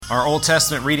Our Old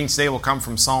Testament reading today will come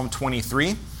from Psalm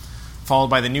 23, followed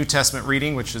by the New Testament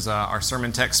reading, which is our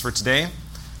sermon text for today,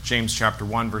 James chapter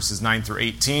 1, verses 9 through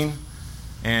 18.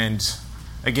 And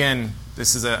again,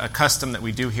 this is a custom that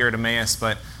we do here at Emmaus,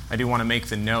 but I do want to make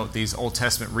the note, these Old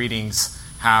Testament readings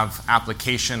have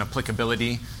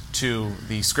applicability to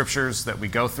the scriptures that we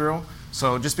go through.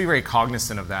 So just be very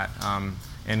cognizant of that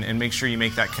and make sure you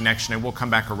make that connection. And we'll come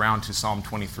back around to Psalm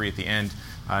 23 at the end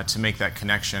to make that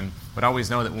connection. But always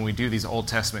know that when we do these Old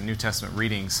Testament, New Testament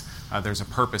readings, there's a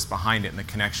purpose behind it and the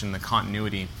connection, the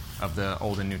continuity of the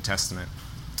Old and New Testament.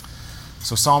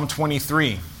 So Psalm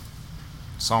 23.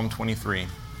 Psalm 23.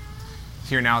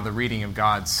 Hear now the reading of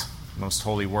God's most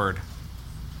holy word.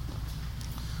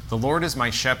 The Lord is my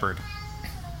shepherd.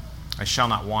 I shall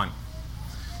not want.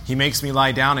 He makes me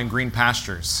lie down in green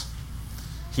pastures.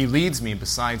 He leads me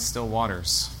beside still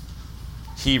waters.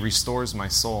 He restores my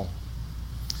soul.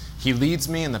 He leads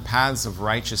me in the paths of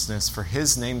righteousness for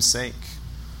his name's sake.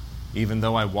 Even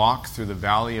though I walk through the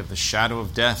valley of the shadow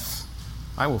of death,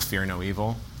 I will fear no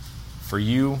evil, for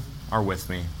you are with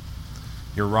me.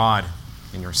 Your rod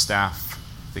and your staff,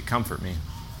 they comfort me.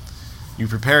 You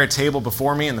prepare a table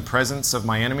before me in the presence of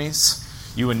my enemies.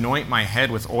 You anoint my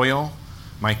head with oil.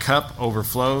 My cup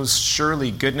overflows. Surely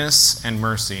goodness and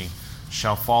mercy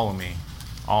shall follow me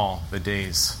all the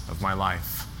days of my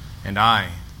life, and I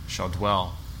shall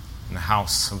dwell in the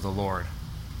house of the Lord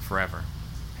forever.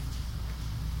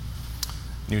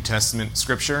 New Testament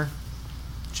scripture,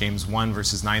 James 1,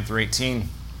 verses 9 through 18.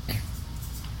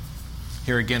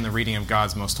 Here again the reading of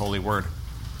God's most holy word.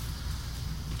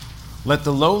 Let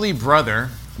the lowly brother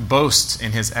boast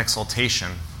in his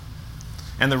exaltation,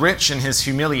 and the rich in his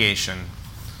humiliation,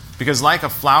 because like a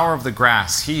flower of the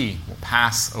grass he will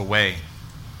pass away.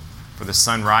 For the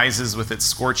sun rises with its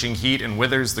scorching heat and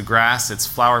withers the grass, its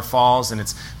flower falls and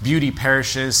its beauty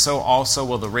perishes, so also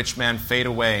will the rich man fade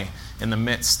away in the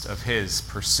midst of his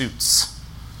pursuits.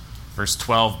 Verse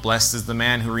 12, blessed is the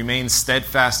man who remains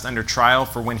steadfast under trial,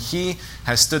 for when he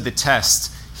has stood the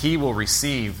test, he will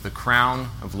receive the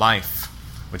crown of life,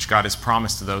 which God has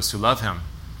promised to those who love him.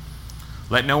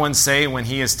 Let no one say when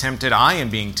he is tempted, I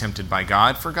am being tempted by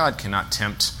God, for God cannot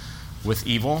tempt with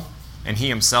evil, and he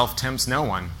himself tempts no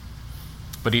one.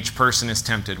 But each person is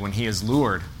tempted when he is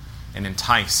lured and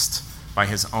enticed by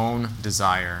his own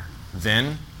desire.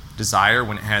 Then desire,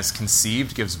 when it has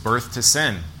conceived, gives birth to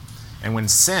sin. And when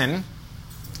sin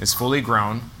is fully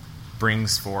grown,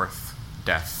 brings forth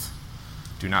death.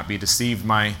 Do not be deceived,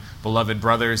 my beloved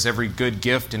brothers. Every good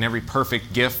gift and every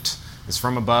perfect gift is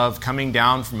from above, coming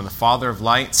down from the Father of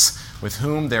lights, with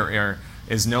whom there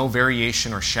is no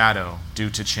variation or shadow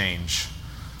due to change.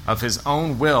 Of his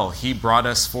own will he brought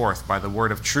us forth by the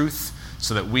word of truth,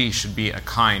 so that we should be a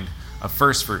kind of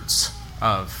firstfruits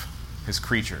of his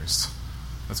creatures.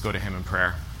 Let's go to him in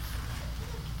prayer.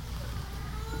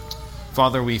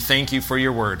 Father, we thank you for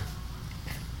your word.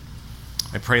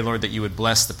 I pray, Lord, that you would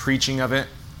bless the preaching of it,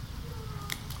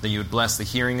 that you would bless the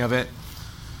hearing of it.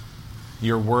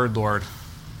 Your word, Lord,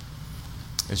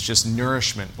 is just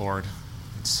nourishment, Lord.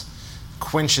 It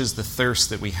quenches the thirst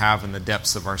that we have in the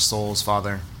depths of our souls,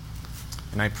 Father.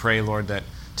 And I pray, Lord, that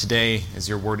today, as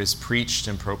your word is preached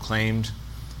and proclaimed,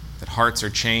 that hearts are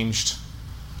changed,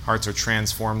 hearts are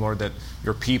transformed, Lord, that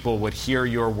your people would hear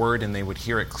your word and they would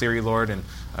hear it clearly, Lord, and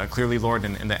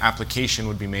the application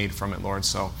would be made from it, Lord.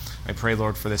 So I pray,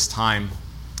 Lord, for this time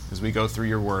as we go through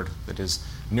your word that is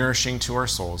nourishing to our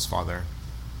souls, Father.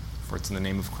 For it's in the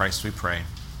name of Christ we pray.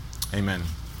 Amen.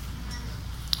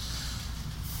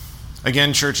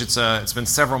 Again, church, it's been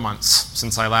several months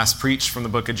since I last preached from the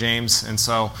book of James, and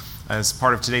so as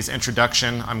part of today's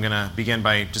introduction, I'm going to begin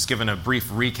by just giving a brief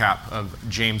recap of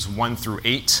James 1 through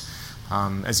 8.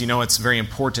 As you know, it's very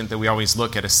important that we always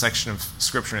look at a section of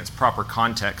Scripture in its proper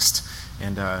context,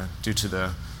 and due to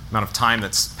the amount of time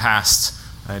that's passed,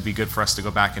 it'd be good for us to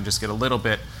go back and just get a little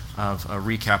bit of a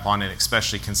recap on it,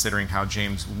 especially considering how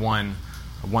James 1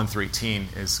 through 18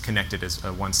 is connected as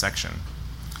one section.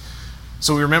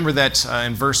 So we remember that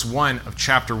in verse 1 of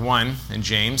chapter 1 in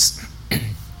James,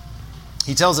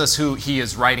 he tells us who he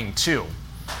is writing to.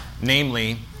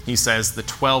 Namely, he says, the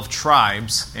 12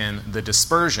 tribes in the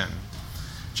dispersion.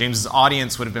 James's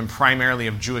audience would have been primarily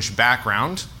of Jewish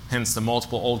background, hence the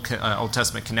multiple Old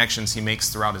Testament connections he makes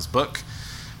throughout his book.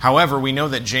 However, we know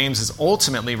that James is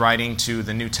ultimately writing to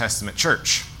the New Testament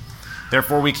church.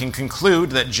 Therefore, we can conclude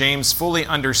that James fully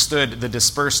understood the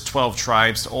dispersed 12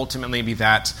 tribes to ultimately be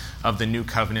that of the New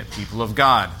Covenant people of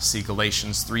God. See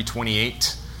Galatians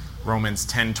 3:28, Romans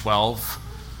 10:12,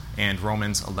 and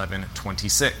Romans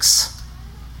 11:26.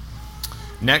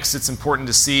 Next, it's important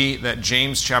to see that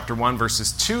James chapter 1,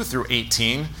 verses 2 through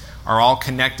 18 are all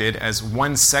connected as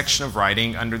one section of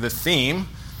writing under the theme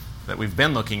that we've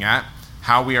been looking at,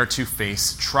 how we are to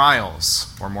face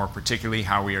trials, or more particularly,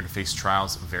 how we are to face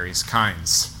trials of various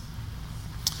kinds.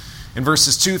 In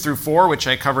verses 2 through 4, which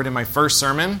I covered in my first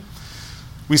sermon,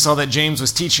 we saw that James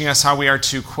was teaching us how we are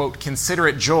to, quote, consider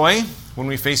it joy when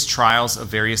we face trials of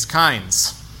various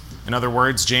kinds. In other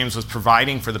words, James was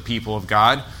providing for the people of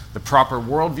God the proper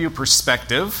worldview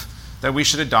perspective that we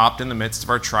should adopt in the midst of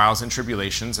our trials and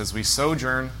tribulations as we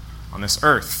sojourn on this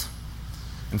earth.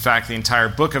 In fact, the entire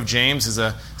book of James is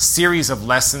a series of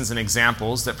lessons and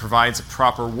examples that provides a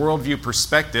proper worldview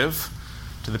perspective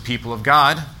to the people of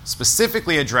God,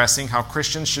 specifically addressing how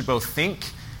Christians should both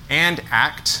think and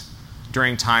act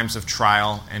during times of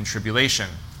trial and tribulation.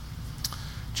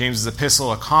 James's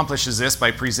epistle accomplishes this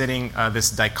by presenting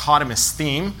this dichotomous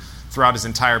theme throughout his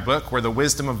entire book, where the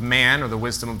wisdom of man or the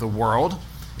wisdom of the world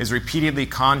is repeatedly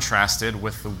contrasted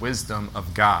with the wisdom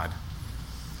of God.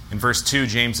 In verse 2,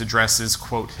 James addresses,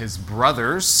 quote, his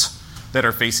brothers that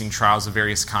are facing trials of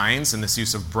various kinds, and this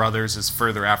use of brothers is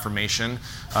further affirmation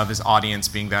of his audience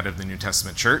being that of the New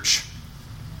Testament church.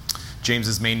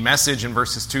 James's main message in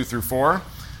verses 2 through 4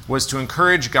 was to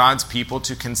encourage God's people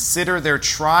to consider their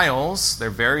trials, their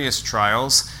various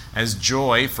trials, as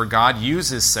joy, for God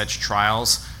uses such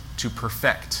trials to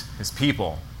perfect his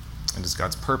people, and is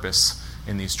God's purpose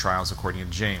in these trials according to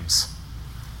James.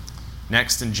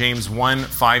 Next, in James 1,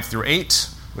 5 through 8,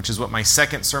 which is what my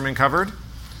second sermon covered,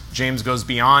 James goes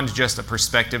beyond just a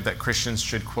perspective that Christians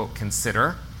should, quote,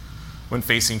 consider when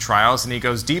facing trials, and he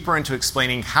goes deeper into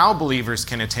explaining how believers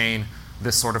can attain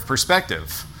this sort of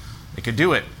perspective. They could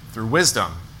do it through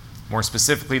wisdom, more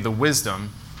specifically the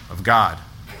wisdom of God.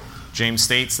 James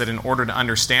states that in order to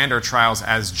understand our trials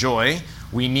as joy,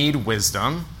 we need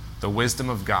wisdom, the wisdom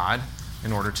of God,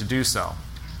 in order to do so.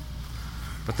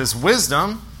 But this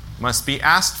wisdom must be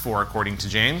asked for, according to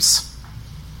James,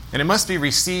 and it must be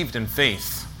received in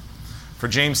faith. For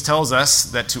James tells us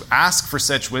that to ask for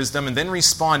such wisdom and then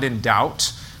respond in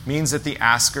doubt means that the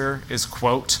asker is,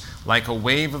 quote, like a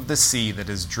wave of the sea that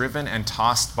is driven and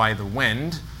tossed by the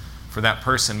wind, for that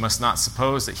person must not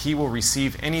suppose that he will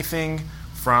receive anything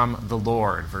from the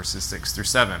Lord, verses 6 through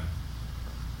 7.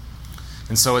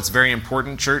 And so it's very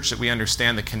important, church, that we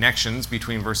understand the connections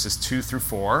between verses 2 through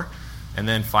 4 and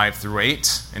then 5 through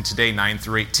 8, and today 9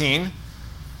 through 18.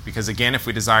 Because again, if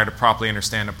we desire to properly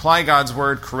understand and apply God's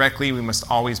word correctly, we must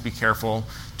always be careful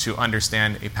to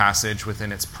understand a passage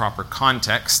within its proper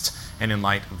context and in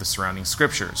light of the surrounding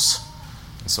scriptures.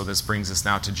 And so this brings us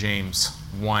now to James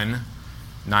 1,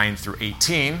 9 through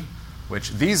 18,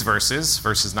 which these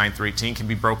verses 9 through 18, can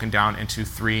be broken down into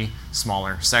three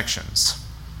smaller sections.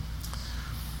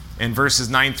 In verses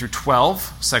 9 through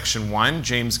 12, section 1,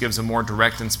 James gives a more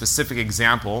direct and specific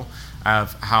example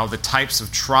of how the types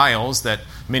of trials that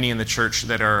many in the church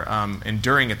that are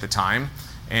enduring at the time,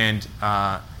 and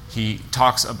he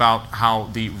talks about how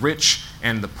the rich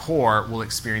and the poor will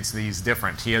experience these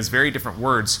different. He has very different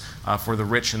words for the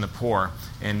rich and the poor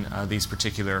in these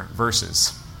particular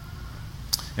verses.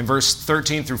 In verse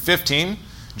 13 through 15,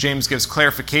 James gives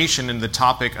clarification in the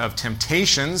topic of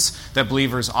temptations that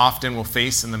believers often will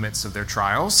face in the midst of their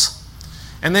trials.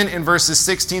 And then in verses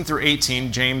 16 through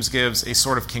 18, James gives a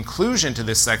sort of conclusion to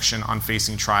this section on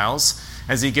facing trials,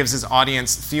 as he gives his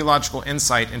audience theological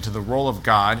insight into the role of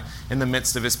God in the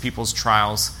midst of his people's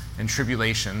trials and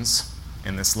tribulations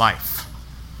in this life.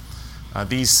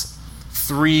 These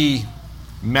three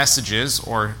messages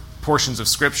or portions of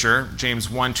Scripture, James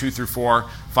 1, 2 through 4,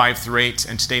 5 through 8,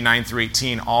 and today 9 through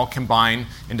 18, all combine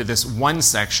into this one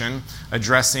section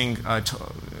addressing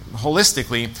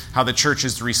holistically how the church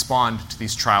is to respond to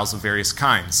these trials of various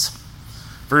kinds.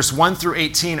 Verse 1 through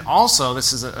 18 also,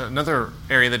 this is another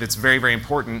area that it's very, very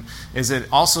important, is it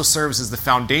also serves as the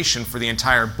foundation for the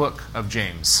entire book of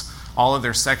James. All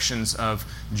other sections of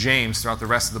James throughout the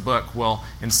rest of the book will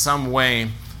in some way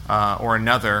or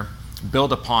another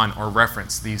build upon or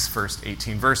reference these first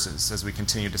 18 verses as we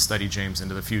continue to study James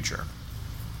into the future.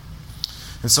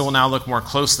 And so we'll now look more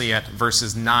closely at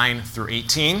verses 9 through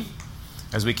 18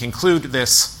 as we conclude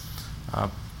this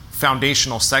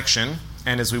foundational section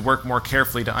and as we work more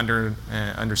carefully to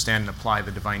understand and apply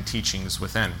the divine teachings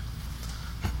within.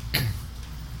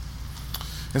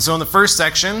 And so in the first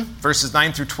section, verses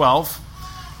 9 through 12,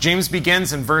 James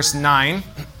begins in verse 9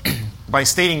 by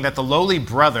stating that the lowly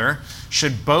brother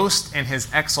should boast in his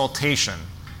exaltation,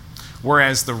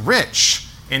 whereas the rich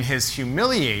in his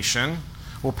humiliation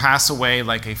will pass away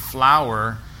like a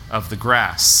flower of the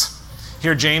grass.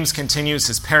 Here James continues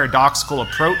his paradoxical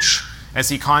approach as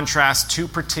he contrasts two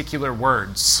particular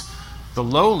words, the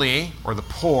lowly, or the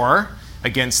poor,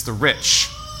 against the rich.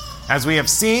 As we have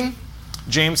seen,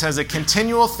 James has a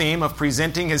continual theme of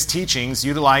presenting his teachings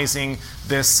utilizing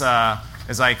this,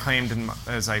 as I coined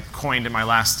in my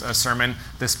last sermon,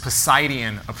 this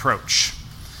Poseidian approach.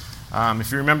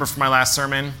 If you remember from my last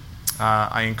sermon,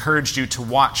 I encouraged you to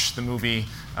watch the movie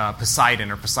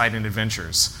Poseidon or Poseidon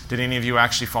Adventures. Did any of you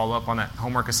actually follow up on that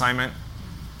homework assignment?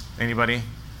 Anybody?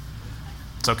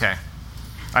 It's okay.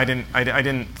 I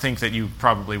didn't think that you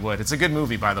probably would. It's a good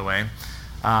movie, by the way.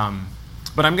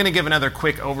 But I'm going to give another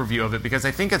quick overview of it because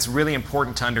I think it's really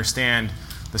important to understand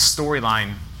the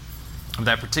storyline of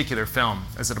that particular film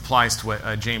as it applies to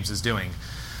what James is doing.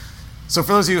 So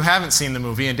for those of you who haven't seen the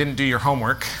movie and didn't do your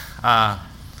homework,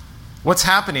 what's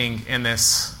happening in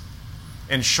this,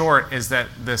 in short, is that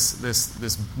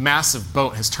this massive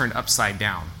boat has turned upside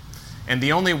down. And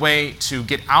the only way to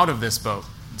get out of this boat,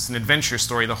 it's an adventure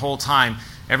story the whole time,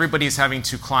 everybody's having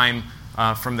to climb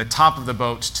from the top of the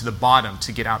boat to the bottom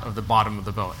to get out of the bottom of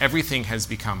the boat. Everything has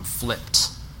become flipped,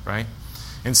 right?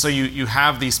 And so you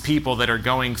have these people that are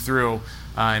going through,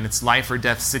 and it's life or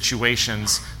death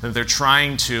situations, that they're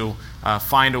trying to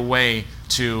find a way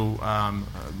to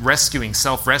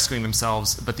self-rescuing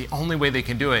themselves, but the only way they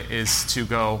can do it is to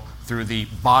go through the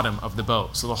bottom of the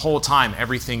boat. So the whole time,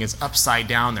 everything is upside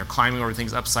down. They're climbing over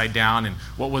things upside down, and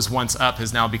what was once up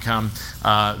has now become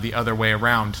the other way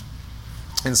around.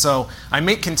 And so I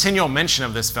make continual mention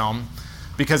of this film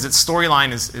because its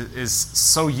storyline is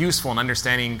so useful in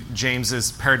understanding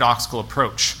James's paradoxical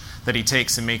approach that he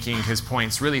takes in making his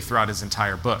points really throughout his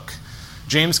entire book.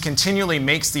 James continually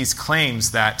makes these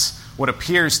claims that what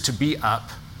appears to be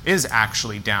up is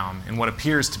actually down, and what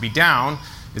appears to be down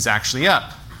is actually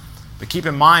up. But keep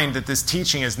in mind that this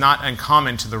teaching is not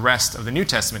uncommon to the rest of the New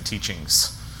Testament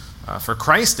teachings. For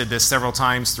Christ did this several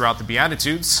times throughout the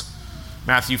Beatitudes.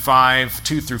 Matthew 5,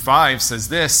 2 through 5 says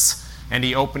this, "And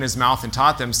he opened his mouth and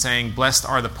taught them, saying, Blessed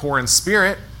are the poor in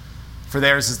spirit, for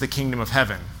theirs is the kingdom of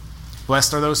heaven.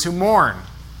 Blessed are those who mourn,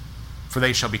 for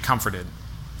they shall be comforted.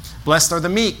 Blessed are the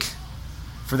meek,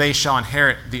 for they shall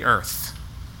inherit the earth."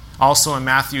 Also in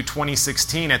Matthew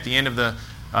 20:16, at the end of the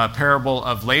parable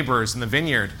of laborers in the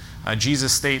vineyard,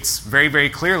 Jesus states very, very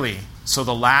clearly, "So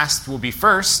the last will be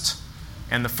first,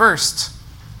 and the first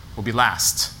will be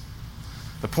last."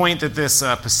 The point that this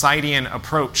Poseidian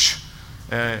approach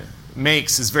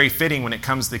makes is very fitting when it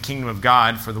comes to the kingdom of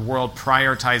God, for the world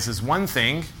prioritizes one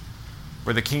thing,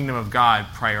 where the kingdom of God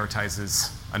prioritizes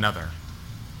another.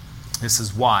 This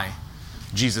is why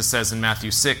Jesus says in Matthew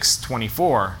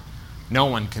 6:24, "No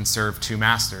one can serve two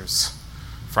masters,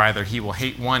 for either he will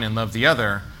hate one and love the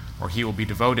other, or he will be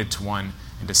devoted to one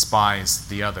and despise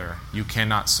the other. You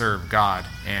cannot serve God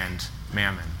and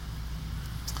mammon."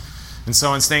 And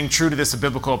so in staying true to this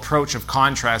biblical approach of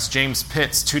contrast, James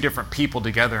pits two different people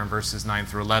together in verses 9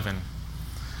 through 11.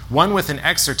 One with an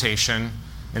exhortation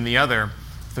and the other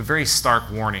with a very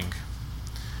stark warning.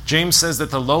 James says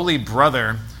that the lowly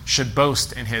brother should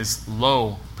boast in his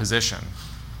low position.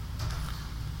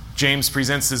 James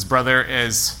presents his brother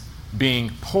as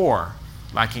being poor,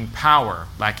 lacking power,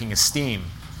 lacking esteem.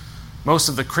 Most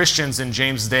of the Christians in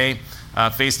James' day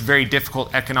faced very difficult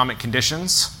economic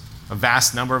conditions. A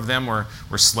vast number of them were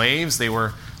slaves. They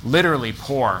were literally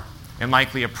poor and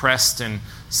likely oppressed and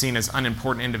seen as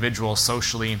unimportant individuals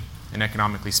socially and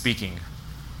economically speaking.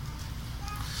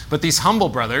 But these humble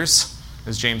brothers,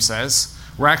 as James says,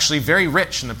 were actually very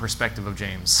rich in the perspective of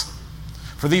James.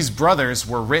 For these brothers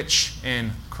were rich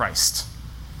in Christ.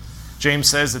 James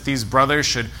says that these brothers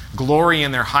should glory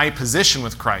in their high position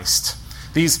with Christ.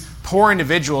 These poor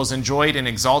individuals enjoyed an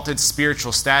exalted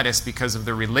spiritual status because of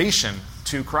their relation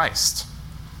to Christ.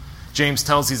 James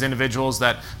tells these individuals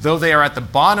that though they are at the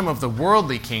bottom of the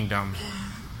worldly kingdom,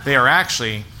 they are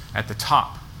actually at the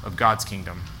top of God's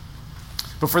kingdom.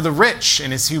 But for the rich,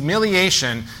 in his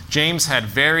humiliation, James had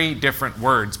very different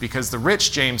words, because the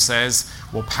rich, James says,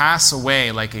 will pass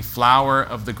away like a flower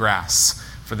of the grass.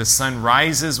 For the sun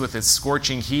rises with its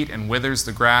scorching heat and withers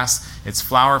the grass, its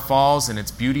flower falls and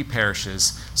its beauty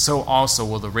perishes. So also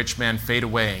will the rich man fade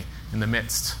away in the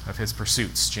midst of his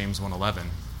pursuits, James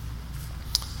 1:11.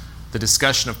 The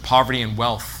discussion of poverty and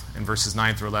wealth in verses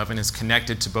 9 through 11 is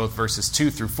connected to both verses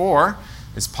 2 through 4,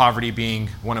 as poverty being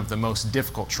one of the most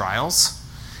difficult trials,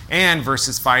 and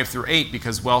verses 5 through 8,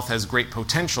 because wealth has great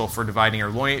potential for dividing our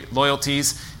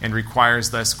loyalties and requires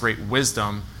thus great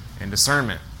wisdom and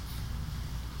discernment.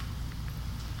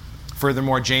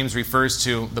 Furthermore, James refers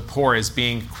to the poor as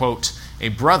being, quote, a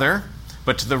brother,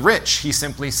 but to the rich, he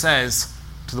simply says,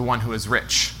 to the one who is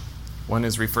rich. One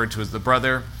is referred to as the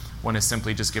brother, one is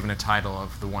simply just given a title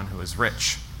of the one who is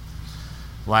rich.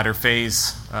 The latter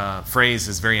phrase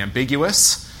is very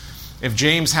ambiguous. If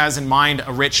James has in mind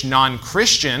a rich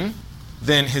non-Christian,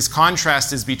 then his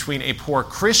contrast is between a poor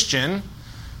Christian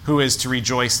who is to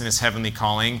rejoice in his heavenly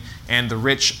calling and the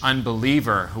rich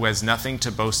unbeliever who has nothing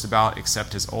to boast about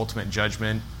except his ultimate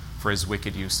judgment for his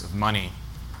wicked use of money.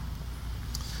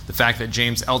 The fact that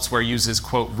James elsewhere uses,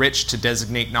 quote, rich to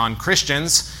designate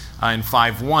non-Christians in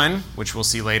 5:1, which we'll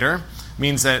see later,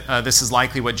 means that this is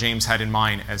likely what James had in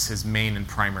mind as his main and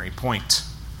primary point.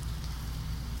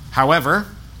 However,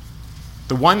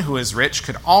 the one who is rich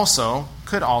could also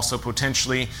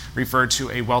potentially refer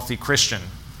to a wealthy Christian.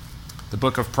 The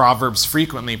book of Proverbs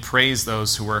frequently praised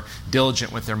those who were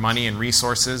diligent with their money and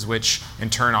resources, which in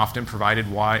turn often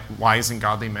provided wise and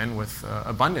godly men with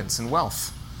abundance and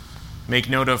wealth. Make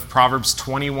note of Proverbs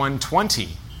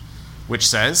 21:20, which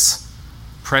says,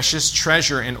 "Precious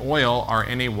treasure and oil are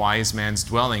in a wise man's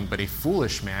dwelling, but a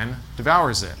foolish man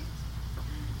devours it."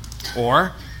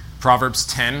 Or Proverbs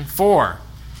 10:4,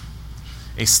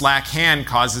 "A slack hand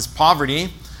causes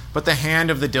poverty, but the hand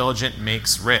of the diligent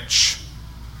makes rich."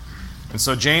 And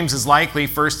so James is likely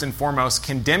first and foremost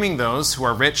condemning those who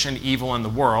are rich and evil in the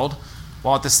world,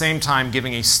 while at the same time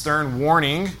giving a stern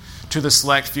warning to the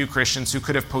select few Christians who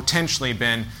could have potentially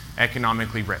been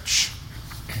economically rich.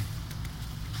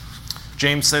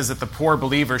 James says that the poor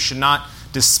believer should not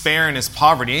despair in his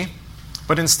poverty,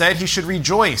 but instead he should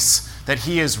rejoice that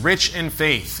he is rich in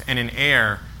faith and an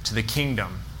heir to the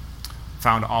kingdom,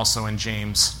 found also in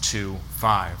James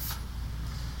 2:5.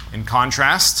 In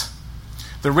contrast,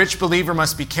 the rich believer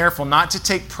must be careful not to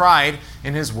take pride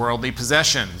in his worldly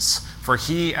possessions, for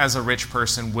he, as a rich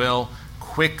person, will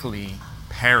quickly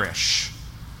perish.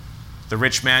 The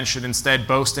rich man should instead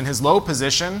boast in his low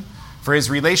position, for his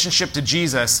relationship to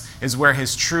Jesus is where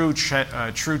his true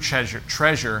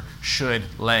treasure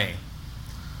should lay.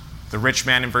 The rich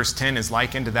man in verse 10 is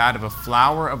likened to that of a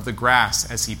flower of the grass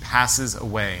as he passes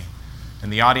away.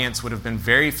 And the audience would have been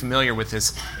very familiar with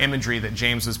this imagery that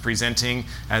James was presenting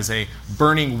as a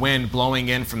burning wind blowing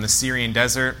in from the Syrian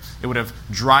desert. It would have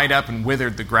dried up and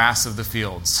withered the grass of the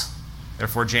fields.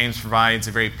 Therefore, James provides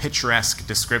a very picturesque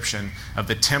description of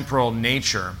the temporal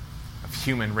nature of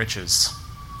human riches.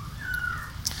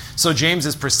 So James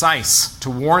is precise to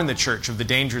warn the church of the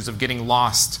dangers of getting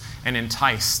lost and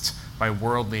enticed by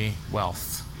worldly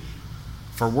wealth.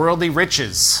 For worldly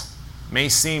riches may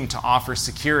seem to offer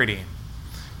security,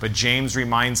 but James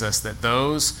reminds us that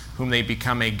those whom they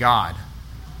become a god,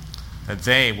 that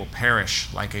they will perish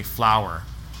like a flower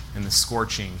in the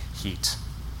scorching heat.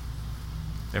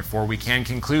 Therefore, we can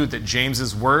conclude that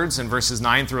James's words in verses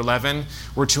 9 through 11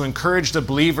 were to encourage the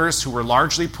believers who were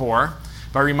largely poor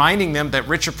by reminding them that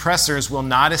rich oppressors will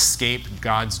not escape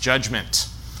God's judgment.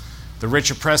 The rich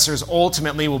oppressors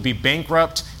ultimately will be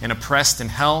bankrupt and oppressed in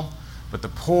hell, but the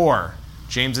poor,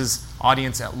 James's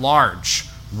audience at large,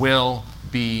 will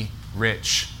be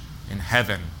rich in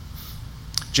heaven.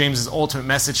 James's ultimate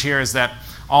message here is that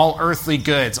all earthly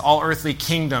goods, all earthly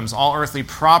kingdoms, all earthly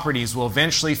properties will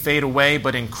eventually fade away,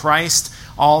 but in Christ,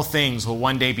 all things will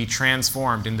one day be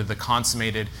transformed into the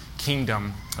consummated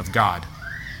kingdom of God.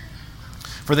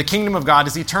 For the kingdom of God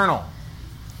is eternal,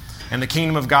 and the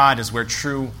kingdom of God is where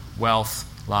true wealth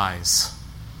lies.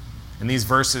 In these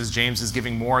verses, James is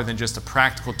giving more than just a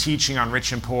practical teaching on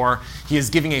rich and poor. He is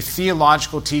giving a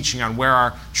theological teaching on where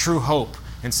our true hope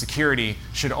and security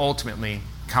should ultimately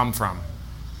come from.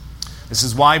 This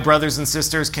is why, brothers and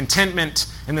sisters, contentment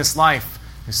in this life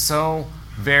is so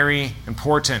very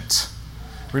important.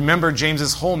 Remember,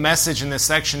 James's whole message in this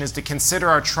section is to consider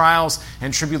our trials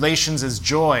and tribulations as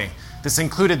joy. This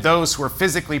included those who are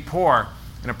physically poor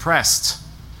and oppressed.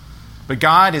 But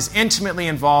God is intimately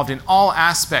involved in all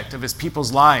aspects of his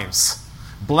people's lives,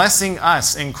 blessing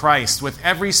us in Christ with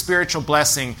every spiritual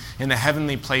blessing in the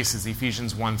heavenly places,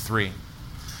 Ephesians 1:3.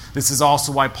 This is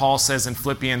also why Paul says in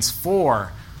Philippians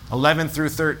 4:11 through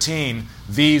 13,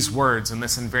 these words, and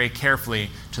listen very carefully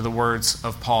to the words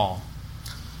of Paul.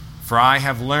 "For I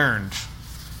have learned,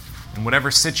 in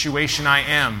whatever situation I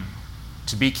am,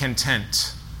 to be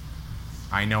content.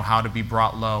 I know how to be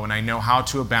brought low, and I know how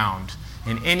to abound.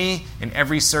 In any and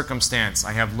every circumstance,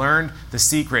 I have learned the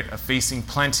secret of facing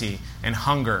plenty and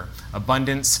hunger,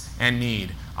 abundance and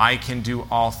need. I can do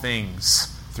all things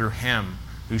through him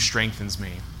who strengthens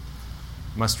me."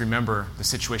 You must remember the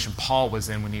situation Paul was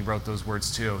in when he wrote those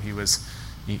words too. He was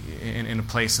in a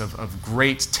place of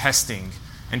great testing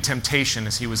and temptation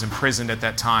as he was imprisoned at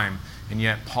that time. And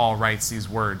yet Paul writes these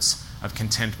words of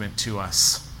contentment to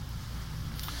us.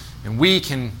 And we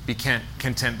can be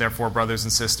content, therefore, brothers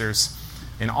and sisters,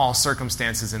 in all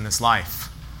circumstances in this life.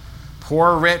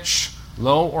 poor or rich,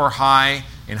 low or high,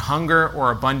 in hunger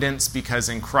or abundance, because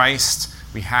in Christ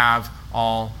we have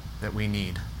all that we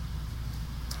need.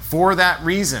 For that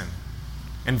reason,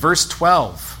 in verse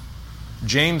 12,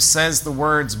 James says the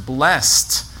words,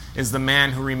 "Blessed is the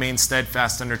man who remains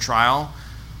steadfast under trial,"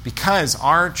 because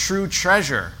our true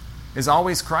treasure is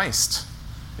always Christ,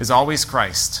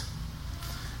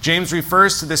 James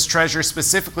refers to this treasure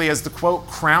specifically as the, quote,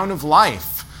 crown of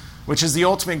life, which is the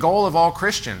ultimate goal of all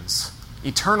Christians,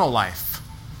 eternal life.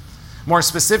 More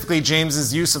specifically,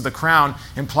 James's use of the crown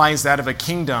implies that of a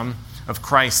kingdom of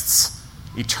Christ's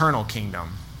eternal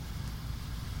kingdom.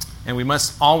 And we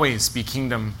must always be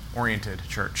kingdom-oriented,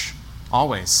 church.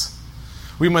 Always.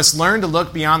 We must learn to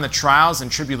look beyond the trials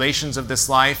and tribulations of this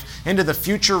life into the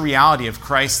future reality of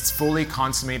Christ's fully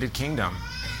consummated kingdom,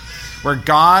 where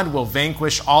God will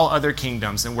vanquish all other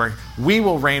kingdoms and where we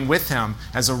will reign with him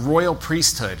as a royal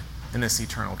priesthood in this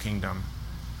eternal kingdom.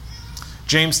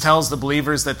 James tells the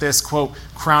believers that this, quote,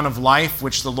 crown of life,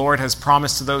 which the Lord has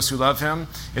promised to those who love him,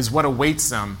 is what awaits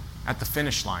them at the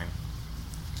finish line.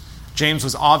 James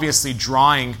was obviously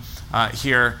drawing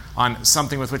here on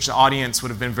something with which the audience would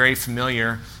have been very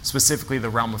familiar, specifically the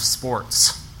realm of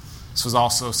sports. This was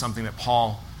also something that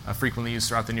Paul frequently used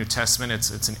throughout the New Testament.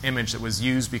 It's an image that was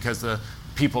used because the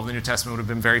people of the New Testament would have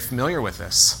been very familiar with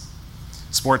this.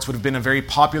 Sports would have been a very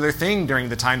popular thing during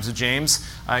the times of James,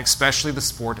 especially the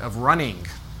sport of running.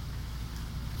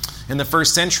 In the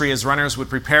first century, as runners would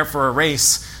prepare for a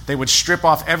race, they would strip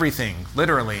off everything,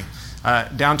 literally,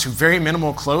 down to very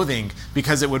minimal clothing,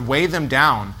 because it would weigh them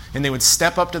down, and they would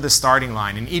step up to the starting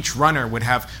line, and each runner would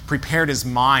have prepared his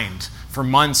mind for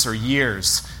months or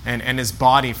years, and his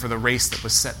body for the race that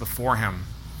was set before him.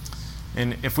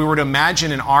 And if we were to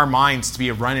imagine in our minds to be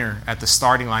a runner at the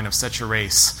starting line of such a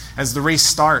race, as the race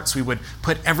starts, we would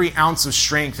put every ounce of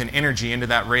strength and energy into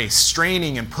that race,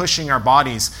 straining and pushing our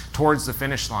bodies towards the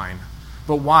finish line.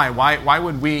 But why? Why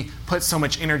would we put so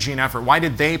much energy and effort? Why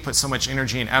did they put so much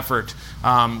energy and effort?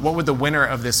 What would the winner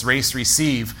of this race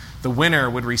receive? The winner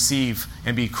would receive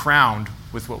and be crowned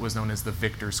with what was known as the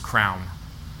victor's crown.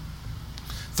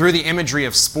 Through the imagery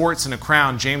of sports and a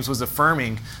crown, James was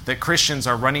affirming that Christians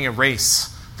are running a race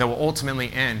that will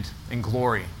ultimately end in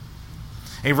glory.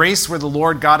 A race where the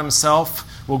Lord God himself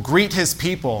will greet his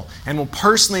people and will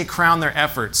personally crown their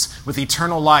efforts with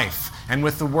eternal life and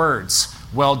with the words,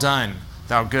 "Well done,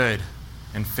 thou good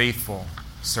and faithful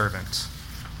servant."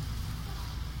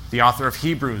 The author of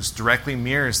Hebrews directly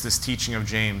mirrors this teaching of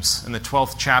James in the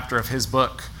 12th chapter of his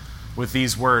book with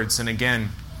these words. And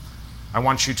again, I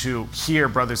want you to hear,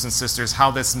 brothers and sisters,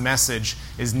 how this message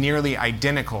is nearly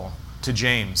identical to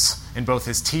James in both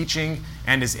his teaching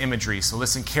and his imagery. So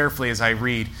listen carefully as I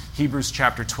read Hebrews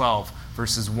chapter 12,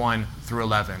 verses 1 through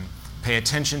 11. Pay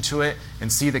attention to it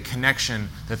and see the connection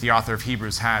that the author of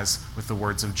Hebrews has with the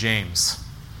words of James.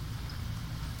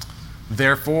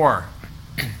 Therefore,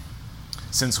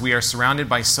 since we are surrounded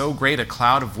by so great a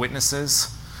cloud of witnesses,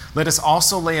 let us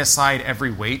also lay aside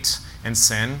every weight and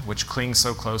sin which clings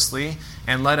so closely,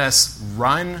 and let us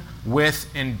run with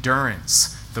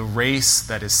endurance the race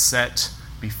that is set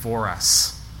before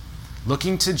us.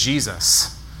 Looking to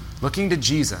Jesus,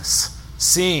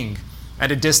 seeing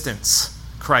at a distance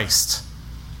Christ.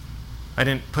 I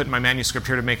didn't put in my manuscript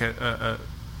here to make a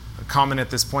comment at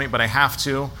this point, but I have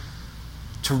to.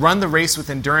 To run the race with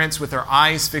endurance with our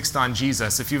eyes fixed on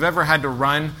Jesus. If you've ever had to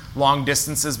run long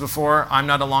distances before, I'm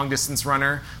not a long distance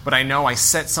runner, but I know I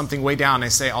set something way down. I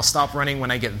say, I'll stop running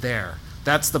when I get there.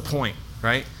 That's the point,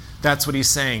 right? That's what he's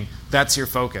saying. That's your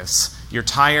focus. You're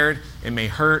tired. It may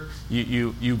hurt.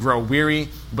 You grow weary,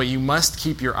 but you must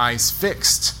keep your eyes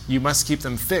fixed. You must keep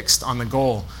them fixed on the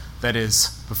goal that is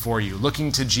before you.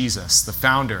 Looking to Jesus, the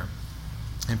founder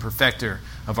and perfecter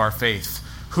of our faith,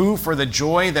 who for the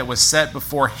joy that was set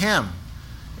before him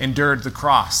endured the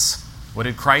cross. What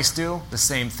did Christ do? The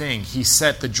same thing. He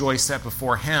set the joy set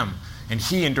before him, and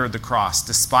he endured the cross,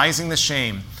 despising the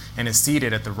shame, and is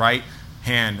seated at the right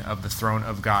hand of the throne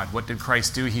of God. What did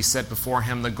Christ do? He set before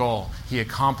him the goal. He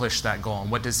accomplished that goal. And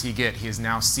what does he get? He is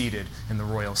now seated in the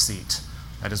royal seat.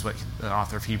 That is what the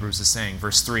author of Hebrews is saying.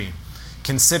 Verse 3.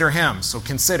 Consider him. So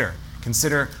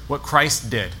consider what Christ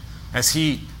did as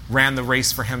he ran the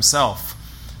race for himself,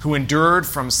 who endured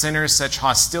from sinners such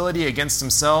hostility against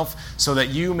himself, so that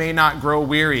you may not grow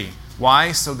weary.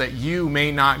 Why? So that you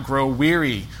may not grow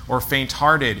weary or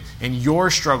faint-hearted in your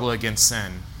struggle against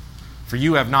sin. For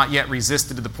you have not yet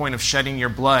resisted to the point of shedding your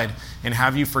blood, and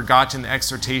have you forgotten the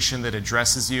exhortation that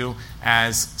addresses you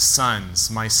as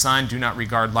sons? My son, do not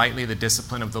regard lightly the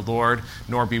discipline of the Lord,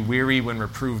 nor be weary when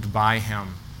reproved by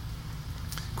him.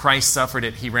 Christ suffered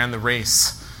it. He ran the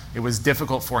race It was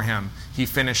difficult for him. He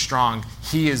finished strong.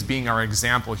 He is being our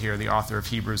example here, the author of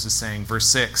Hebrews is saying. Verse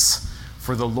 6,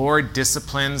 for the Lord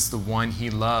disciplines the one he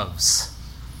loves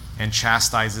and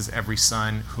chastises every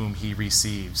son whom he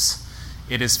receives.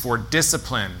 It is for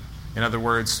discipline, in other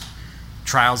words,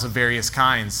 trials of various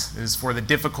kinds. It is for the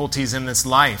difficulties in this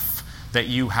life that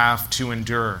you have to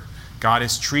endure. God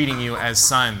is treating you as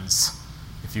sons.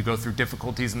 If you go through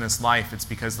difficulties in this life, it's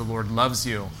because the Lord loves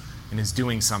you and is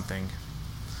doing something.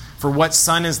 For what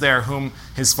son is there whom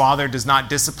his father does not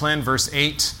discipline? Verse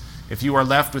 8, if you are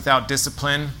left without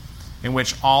discipline, in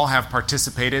which all have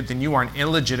participated, then you are an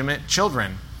illegitimate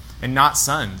children and not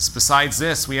sons. Besides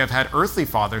this, we have had earthly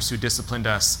fathers who disciplined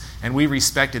us, and we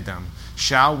respected them.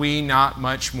 Shall we not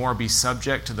much more be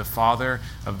subject to the Father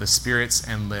of the spirits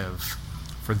and live?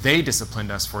 For they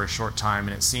disciplined us for a short time,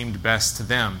 and it seemed best to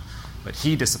them. But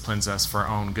he disciplines us for our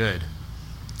own good,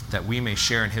 that we may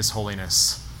share in his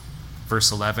holiness.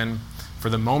 Verse 11, for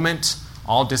the moment,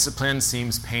 all discipline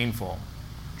seems painful.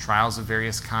 Trials of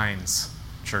various kinds,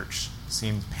 church,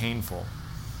 seem painful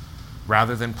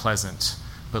rather than pleasant.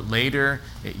 But later,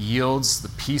 it yields the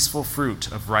peaceful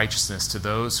fruit of righteousness to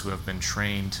those who have been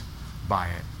trained by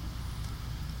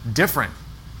it. Different.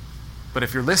 But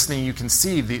if you're listening, you can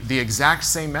see the exact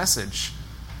same message.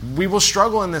 We will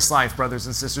struggle in this life, brothers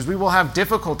and sisters. We will have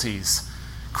difficulties.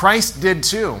 Christ did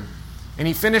too. And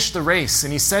he finished the race,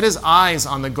 and he set his eyes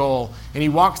on the goal, and he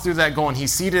walked through that goal, and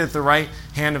he's seated at the right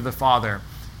hand of the Father.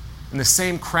 And the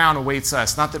same crown awaits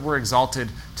us. Not that we're exalted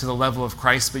to the level of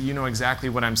Christ, but you know exactly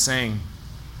what I'm saying.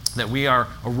 That we are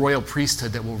a royal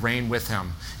priesthood that will reign with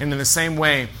him. And in the same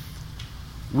way,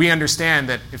 we understand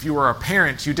that if you are a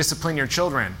parent, you discipline your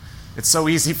children. It's so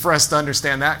easy for us to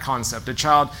understand that concept. A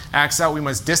child acts out, we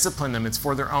must discipline them. It's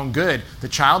for their own good. The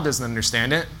child doesn't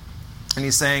understand it. And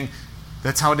he's saying,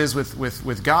 that's how it is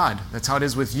with God. That's how it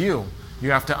is with you.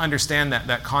 You have to understand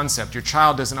that concept. Your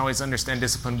child doesn't always understand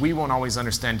discipline. We won't always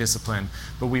understand discipline,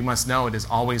 but we must know it is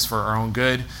always for our own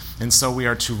good. And so we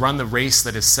are to run the race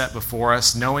that is set before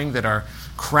us, knowing that our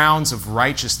crowns of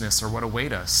righteousness are what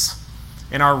await us.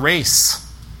 In our race,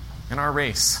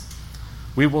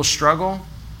 we will struggle,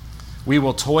 we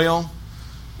will toil,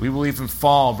 we will even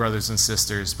fall, brothers and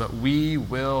sisters, but we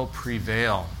will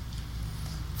prevail.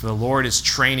 For the Lord is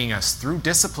training us through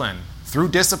discipline,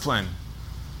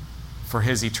 for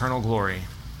his eternal glory.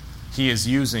 He is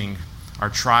using our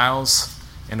trials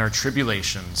and our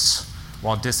tribulations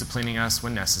while disciplining us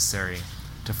when necessary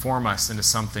to form us into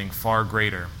something far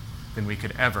greater than we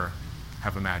could ever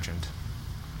have imagined.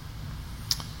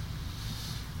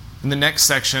 In the next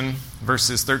section,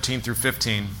 verses 13 through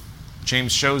 15,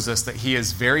 James shows us that he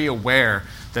is very aware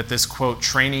that this, quote,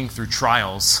 training through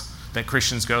trials that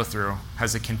Christians go through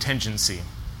has a contingency.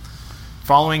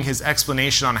 Following his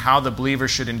explanation on how the believer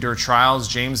should endure trials,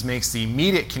 James makes the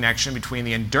immediate connection between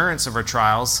the endurance of our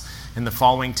trials and the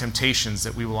following temptations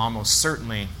that we will almost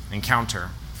certainly encounter.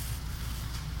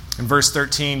 In verse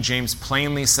 13, James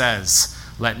plainly says,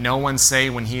 let no one say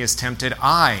when he is tempted,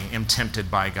 I am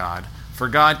tempted by God. For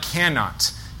God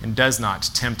cannot and does not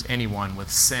tempt anyone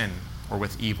with sin or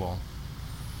with evil.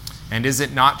 And is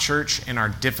it not, church, in our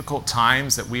difficult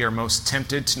times that we are most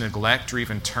tempted to neglect or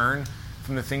even turn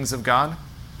from the things of God?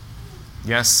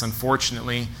 Yes,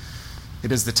 unfortunately,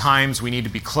 it is the times we need to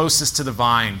be closest to the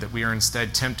vine that we are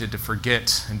instead tempted to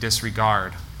forget and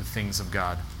disregard the things of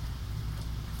God.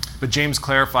 But James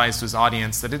clarifies to his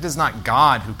audience that it is not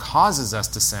God who causes us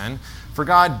to sin, for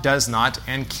God does not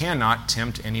and cannot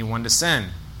tempt anyone to sin.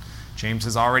 James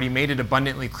has already made it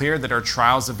abundantly clear that our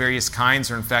trials of various kinds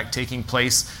are in fact taking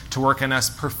place to work in us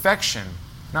perfection,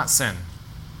 not sin.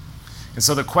 And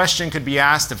so the question could be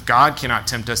asked, if God cannot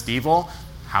tempt us to evil,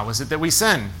 how is it that we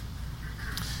sin?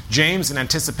 James, in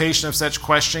anticipation of such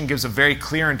question, gives a very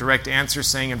clear and direct answer,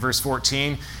 saying in verse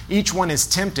 14, each one is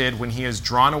tempted when he is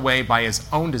drawn away by his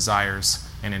own desires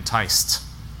and enticed.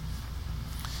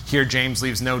 Here James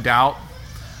leaves no doubt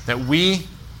that we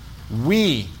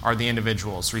are the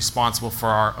individuals responsible for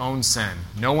our own sin,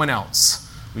 no one else.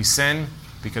 We sin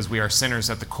because we are sinners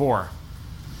at the core.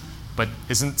 But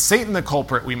isn't Satan the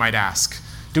culprit, we might ask?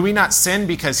 Do we not sin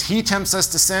because he tempts us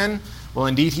to sin? Well,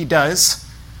 indeed he does.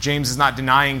 James is not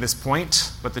denying this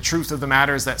point, but the truth of the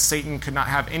matter is that Satan could not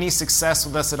have any success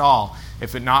with us at all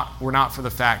if it were not for the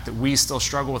fact that we still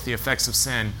struggle with the effects of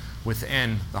sin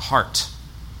within the heart.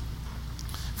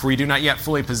 For we do not yet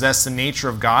fully possess the nature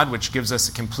of God, which gives us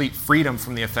a complete freedom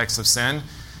from the effects of sin.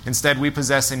 Instead, we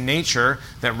possess a nature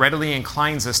that readily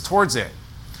inclines us towards it.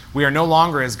 We are no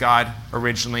longer as God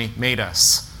originally made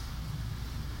us.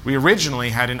 We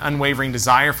originally had an unwavering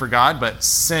desire for God, but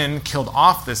sin killed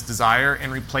off this desire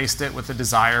and replaced it with a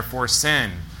desire for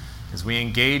sin. As we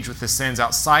engage with the sins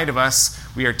outside of us,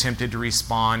 we are tempted to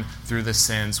respond through the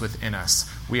sins within us.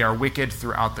 We are wicked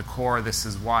throughout the core. This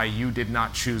is why you did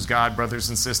not choose God, brothers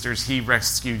and sisters. He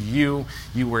rescued you.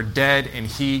 You were dead, and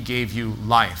He gave you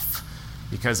life.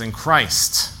 Because in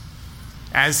Christ,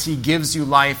 as He gives you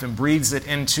life and breathes it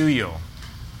into you,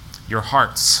 your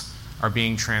hearts are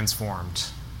being transformed.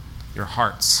 Your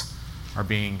hearts are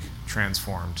being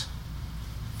transformed.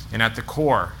 And at the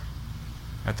core,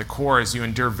 as you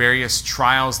endure various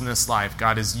trials in this life,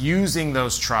 God is using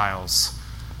those trials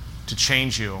to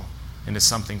change you into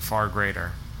something far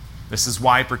greater. This is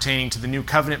why, pertaining to the new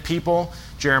covenant people,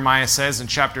 Jeremiah says in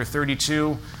chapter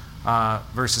 32,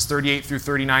 verses 38 through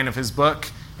 39 of his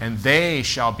book, "And they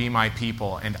shall be my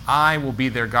people, and I will be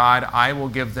their God. I will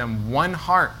give them one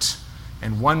heart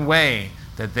and one way,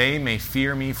 that they may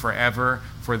fear me forever,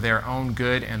 for their own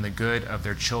good and the good of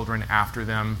their children after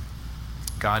them."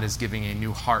 God is giving a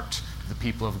new heart to the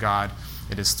people of God.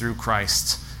 It is through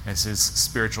Christ, as His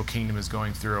spiritual kingdom is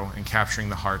going through and capturing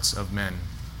the hearts of men.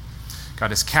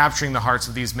 God is capturing the hearts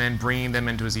of these men, bringing them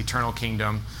into His eternal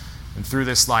kingdom, and through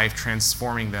this life,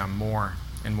 transforming them more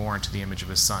and more into the image of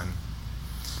His Son.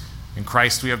 In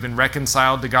Christ we have been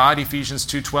reconciled to God, Ephesians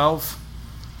 2:12.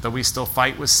 Though we still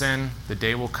fight with sin, the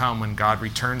day will come when God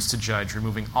returns to judge,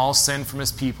 removing all sin from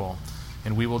His people,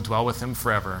 and we will dwell with Him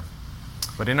forever.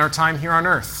 But in our time here on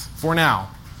earth, for now,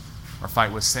 our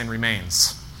fight with sin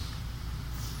remains.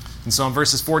 And so in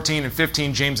verses 14 and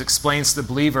 15, James explains to the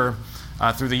believer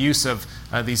through the use of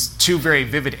these two very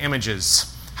vivid images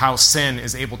how sin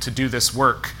is able to do this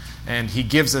work. And he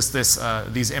gives us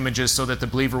these images so that the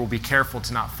believer will be careful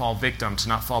to not fall victim, to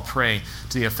not fall prey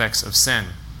to the effects of sin.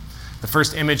 The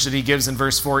first image that he gives in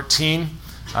verse 14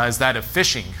 is that of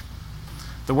fishing.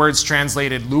 The words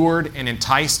translated lured and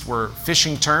enticed were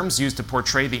fishing terms used to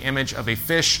portray the image of a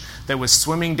fish that was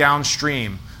swimming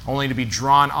downstream, only to be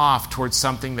drawn off towards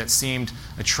something that seemed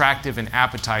attractive and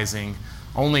appetizing,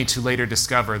 only to later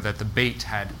discover that the bait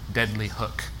had deadly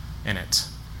hook in it.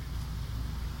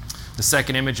 The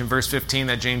second image in verse 15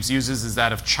 that James uses is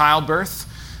that of childbirth.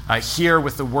 Here,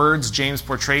 with the words, James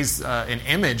portrays an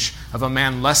image of a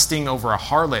man lusting over a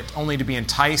harlot, only to be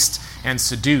enticed and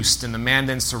seduced. And the man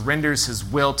then surrenders his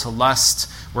will to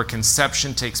lust, where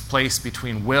conception takes place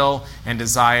between will and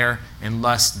desire, and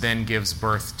lust then gives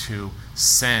birth to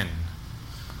sin.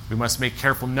 We must make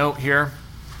careful note here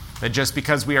that just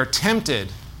because we're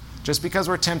tempted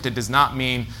does not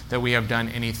mean that we have done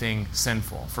anything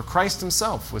sinful. For Christ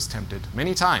Himself was tempted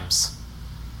many times.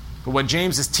 But what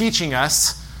James is teaching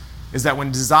us is that when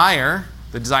the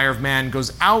desire of man,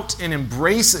 goes out and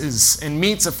embraces and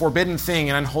meets a forbidden thing,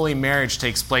 an unholy marriage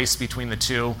takes place between the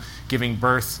two, giving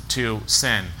birth to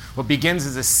sin. What begins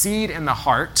as a seed in the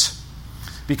heart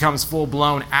becomes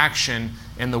full-blown action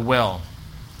in the will.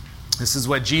 This is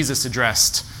what Jesus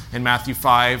addressed in Matthew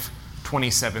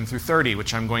 5:27 through 30,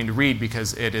 which I'm going to read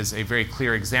because it is a very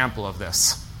clear example of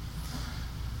this.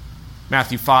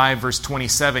 Matthew 5, verse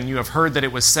 27, "You have heard that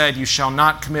it was said, 'You shall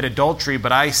not commit adultery,'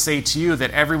 but I say to you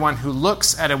that everyone who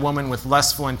looks at a woman with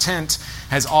lustful intent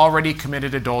has already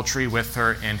committed adultery with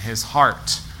her in his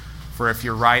heart. For if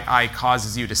your right eye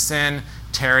causes you to sin,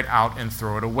 tear it out and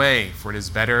throw it away. For it is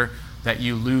better that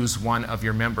you lose one of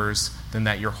your members than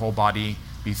that your whole body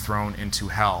be thrown into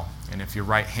hell. And if your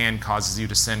right hand causes you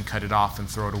to sin, cut it off and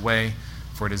throw it away.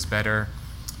 For it is better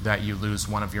that you lose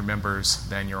one of your members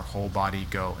than your whole body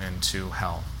go into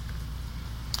hell."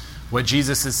 What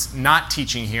Jesus is not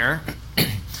teaching here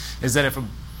is that if a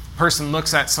person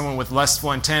looks at someone with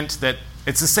lustful intent, that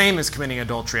it's the same as committing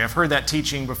adultery. I've heard that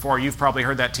teaching before. You've probably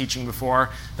heard that teaching before.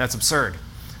 That's absurd.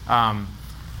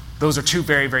 Those are two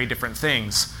very, very different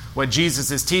things. What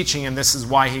Jesus is teaching, and this is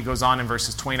why he goes on in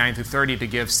verses 29 through 30 to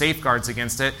give safeguards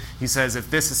against it. He says,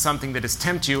 if this is something that is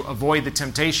tempt you, avoid the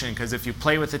temptation, because if you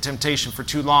play with the temptation for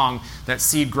too long, that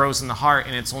seed grows in the heart,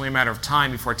 and it's only a matter of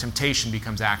time before temptation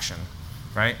becomes action,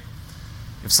 right?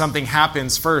 If something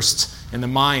happens first in the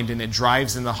mind, and it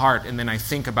drives in the heart, and then I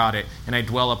think about it, and I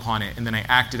dwell upon it, and then I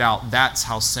act it out, that's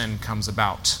how sin comes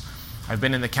about. I've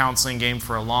been in the counseling game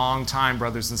for a long time,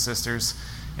 brothers and sisters,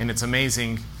 and it's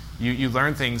amazing. You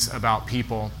learn things about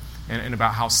people and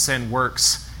about how sin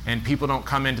works, and people don't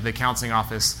come into the counseling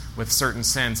office with certain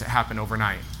sins that happen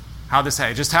overnight. How this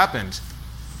happened? It just happened.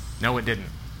 No, it didn't.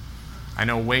 I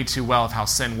know way too well of how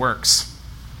sin works.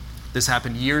 This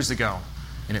happened years ago,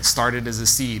 and it started as a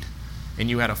seed, and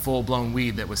you had a full-blown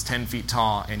weed that was 10 feet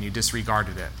tall, and you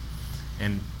disregarded it.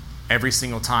 And every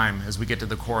single time, as we get to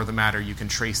the core of the matter, you can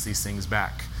trace these things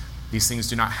back. These things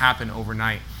do not happen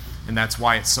overnight, and that's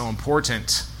why it's so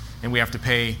important. And we have to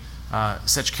pay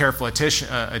such careful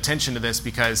attention to this,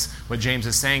 because what James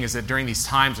is saying is that during these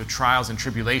times of trials and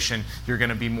tribulation, you're going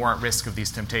to be more at risk of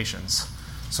these temptations.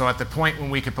 So at the point when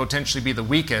we could potentially be the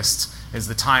weakest is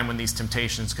the time when these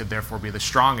temptations could therefore be the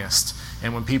strongest.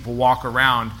 And when people walk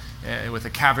around with a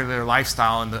cavalier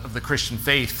lifestyle of the Christian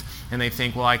faith, and they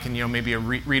think, well, I can maybe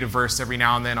read a verse every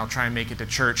now and then, I'll try and make it to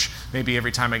church, maybe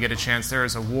every time I get a chance. There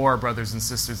is a war, brothers and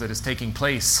sisters, that is taking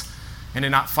place. And to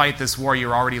not fight this war,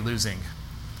 you're already losing.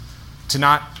 To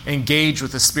not engage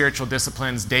with the spiritual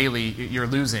disciplines daily, you're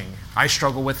losing. I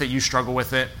struggle with it, you struggle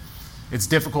with it. It's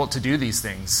difficult to do these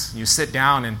things. You sit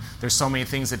down and there's so many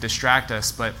things that distract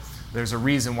us, but there's a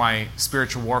reason why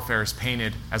spiritual warfare is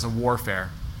painted as a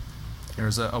warfare.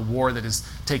 There's a war that is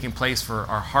taking place for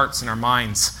our hearts and our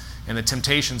minds, and the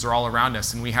temptations are all around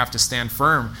us, and we have to stand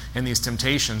firm in these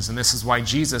temptations. And this is why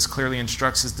Jesus clearly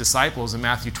instructs his disciples in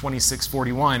Matthew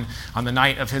 26:41 on the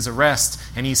night of his arrest,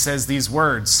 and he says these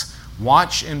words,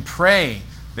 "Watch and pray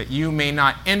that you may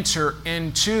not enter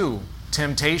into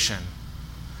temptation.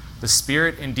 The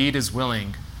spirit indeed is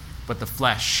willing, but the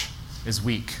flesh is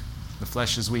weak." The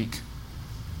flesh is weak.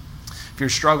 If you're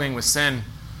struggling with sin,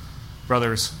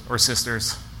 brothers or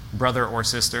sisters, brother or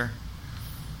sister,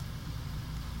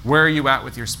 where are you at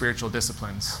with your spiritual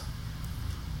disciplines?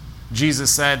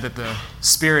 Jesus said that the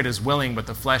spirit is willing, but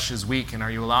the flesh is weak. And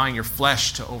are you allowing your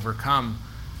flesh to overcome?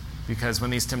 Because when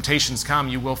these temptations come,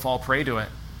 you will fall prey to it.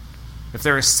 If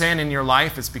there is sin in your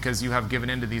life, it's because you have given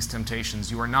into these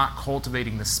temptations. You are not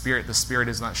cultivating the Spirit. The Spirit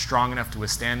is not strong enough to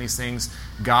withstand these things.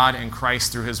 God and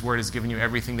Christ, through His Word, has given you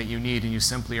everything that you need, and you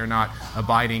simply are not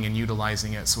abiding and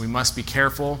utilizing it. So we must be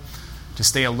careful to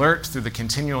stay alert through the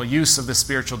continual use of the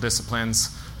spiritual disciplines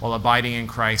while abiding in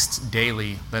Christ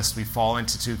daily, lest we fall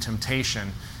into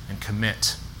temptation and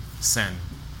commit sin.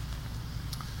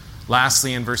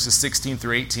 Lastly, in verses 16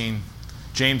 through 18,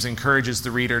 James encourages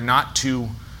the reader not to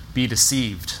be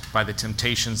deceived by the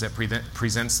temptations that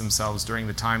presents themselves during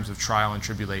the times of trial and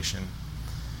tribulation.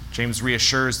 James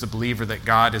reassures the believer that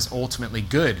God is ultimately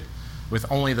good, with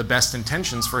only the best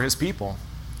intentions for his people.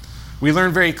 We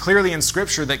learn very clearly in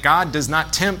Scripture that God does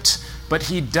not tempt, but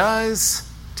He does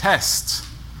test,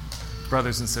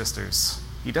 brothers and sisters.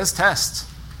 He does test.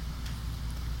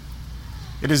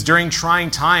 It is during trying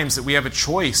times that we have a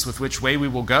choice with which way we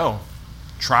will go.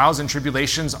 Trials and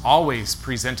tribulations always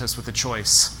present us with a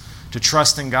choice to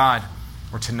trust in God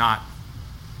or to not.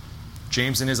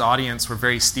 James and his audience were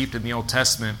very steeped in the Old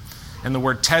Testament, and the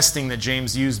word testing that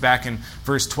James used back in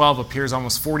verse 12 appears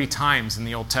almost 40 times in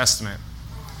the Old Testament.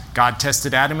 God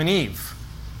tested Adam and Eve.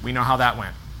 We know how that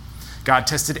went. God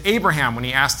tested Abraham when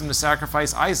he asked him to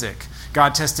sacrifice Isaac.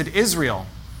 God tested Israel,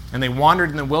 and they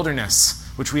wandered in the wilderness,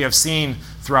 which we have seen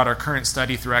throughout our current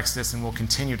study through Exodus and will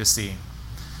continue to see.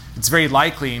 It's very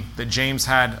likely that James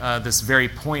had this very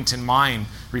point in mind,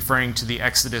 referring to the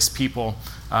Exodus people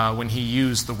when he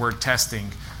used the word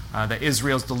testing. That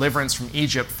Israel's deliverance from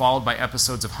Egypt, followed by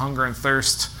episodes of hunger and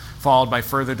thirst, followed by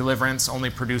further deliverance, only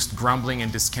produced grumbling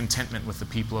and discontentment with the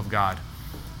people of God.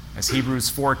 As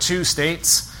Hebrews 4:2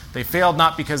 states, they failed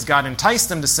not because God enticed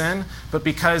them to sin, but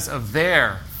because of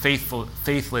their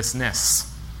faithlessness.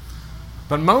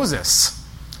 But Moses,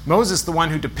 the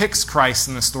one who depicts Christ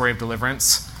in the story of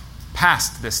deliverance,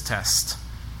 passed this test.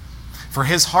 For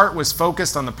his heart was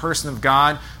focused on the person of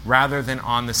God rather than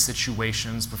on the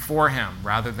situations before him,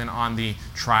 rather than on the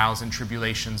trials and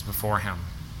tribulations before him.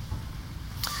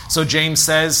 So James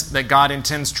says that God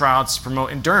intends trials to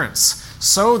promote endurance,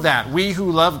 so that we who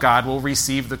love God will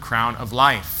receive the crown of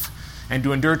life. And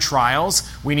to endure trials,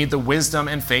 we need the wisdom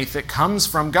and faith that comes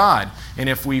from God. And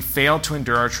if we fail to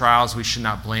endure our trials, we should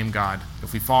not blame God.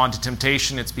 If we fall into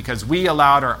temptation, it's because we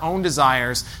allowed our own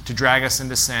desires to drag us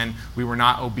into sin. We were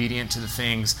not obedient to the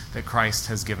things that Christ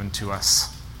has given to us.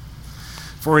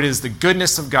 For it is the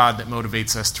goodness of God that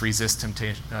motivates us to resist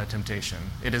temptation.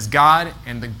 It is God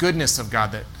and the goodness of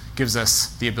God that gives us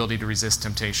the ability to resist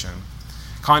temptation.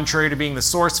 Contrary to being the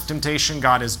source of temptation,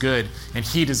 God is good, and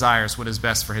He desires what is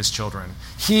best for His children.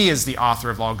 He is the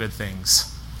author of all good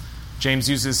things. James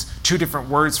uses two different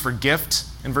words for gift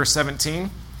in verse 17.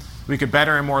 We could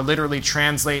better and more literally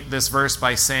translate this verse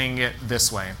by saying it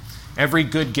this way. Every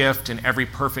good gift and every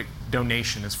perfect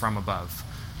donation is from above.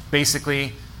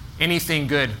 Basically, anything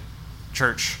good,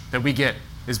 church, that we get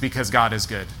is because God is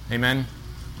good. Amen?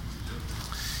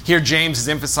 Here, James is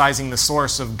emphasizing the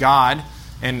source of God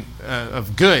and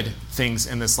of good things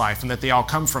in this life, and that they all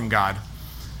come from God.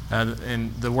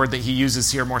 And the word that he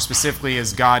uses here more specifically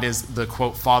is God is the,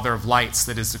 quote, Father of lights,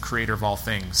 that is the creator of all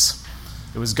things.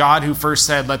 It was God who first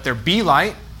said, "Let there be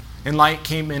light," and light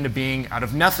came into being out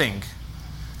of nothing.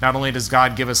 Not only does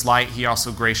God give us light, he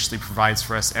also graciously provides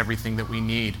for us everything that we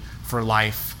need for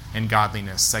life and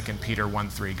godliness. 2 Peter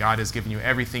 1:3. God has given you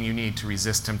everything you need to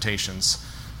resist temptations,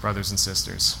 brothers and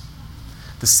sisters.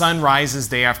 The sun rises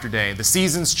day after day. The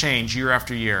seasons change year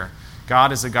after year.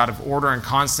 God is a God of order and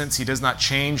constance. He does not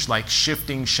change like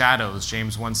shifting shadows,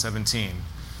 James 1:17.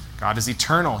 God is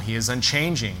eternal. He is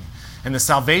unchanging. And the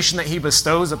salvation that he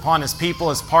bestows upon his people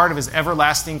is part of his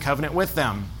everlasting covenant with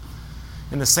them.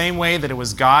 In the same way that it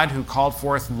was God who called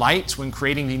forth light when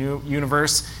creating the new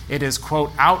universe, it is,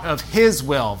 quote, out of his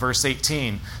will, verse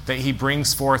 18, that he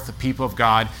brings forth the people of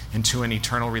God into an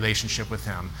eternal relationship with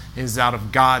him. It is out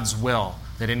of God's will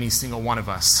that any single one of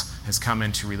us has come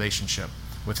into relationship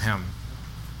with him.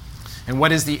 And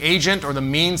what is the agent or the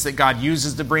means that God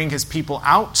uses to bring his people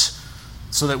out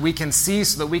so that we can see,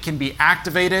 so that we can be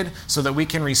activated, so that we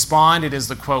can respond? It is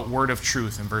the, quote, word of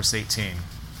truth in verse 18.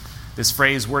 This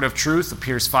phrase, word of truth,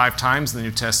 appears 5 times in the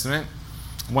New Testament,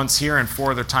 once here and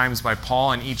 4 other times by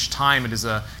Paul, and each time it is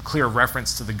a clear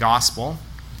reference to the gospel.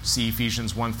 See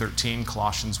Ephesians 1:13,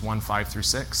 Colossians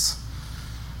 1:5-6.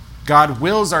 God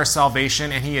wills our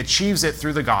salvation, and he achieves it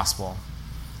through the gospel.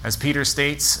 As Peter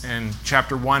states in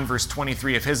chapter 1, verse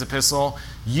 23 of his epistle,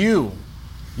 you,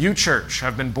 church,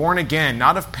 have been born again,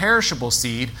 not of perishable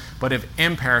seed, but of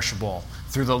imperishable,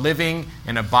 through the living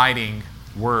and abiding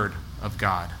word of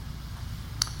God.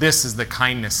 This is the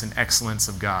kindness and excellence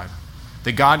of God,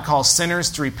 that God calls sinners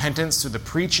to repentance through the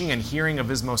preaching and hearing of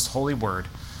his most holy word.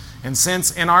 And since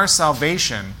in our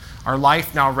salvation, our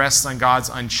life now rests on God's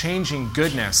unchanging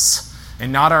goodness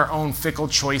and not our own fickle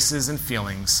choices and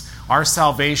feelings, our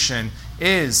salvation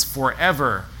is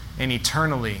forever and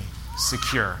eternally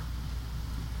secure.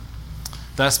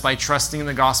 Thus, by trusting in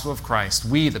the gospel of Christ,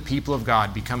 we, the people of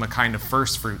God, become a kind of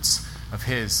first fruits of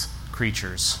his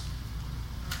creatures.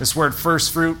 This word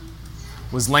first fruit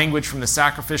was language from the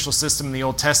sacrificial system in the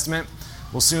Old Testament.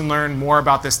 We'll soon learn more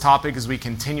about this topic as we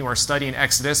continue our study in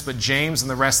Exodus, but James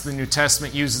and the rest of the New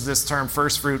Testament uses this term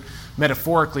first fruit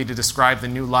metaphorically to describe the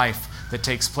new life that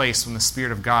takes place when the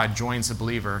Spirit of God joins a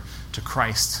believer to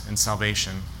Christ and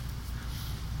salvation.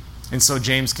 And so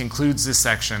James concludes this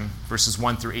section, verses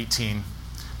 1-18,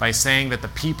 by saying that the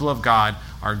people of God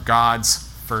are God's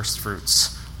first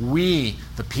fruits. We,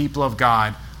 the people of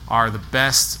God, are the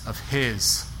best of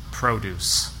his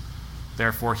produce.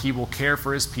 Therefore, he will care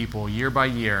for his people year by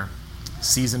year,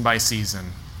 season by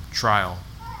season, trial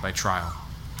by trial.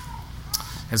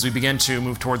 As we begin to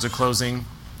move towards a closing,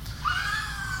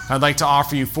 I'd like to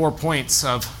offer you 4 points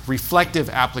of reflective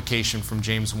application from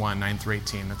James 1,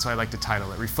 9-18. That's how I like to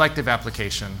title it, reflective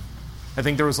application. I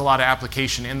think there was a lot of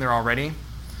application in there already,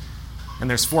 and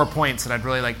there's 4 points that I'd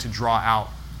really like to draw out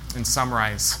and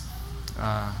summarize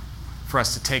for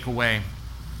us to take away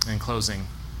in closing.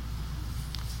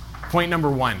 Point number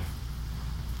one.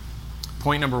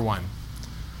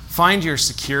 Find your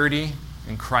security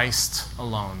in Christ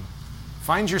alone.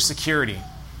 Find your security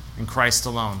in Christ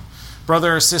alone.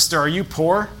 Brother or sister, are you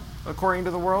poor according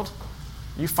to the world?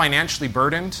 Are you financially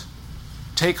burdened?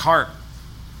 Take heart.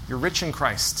 You're rich in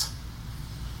Christ.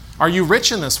 Are you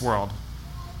rich in this world?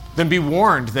 Then be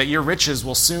warned that your riches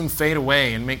will soon fade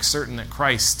away, and make certain that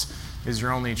Christ is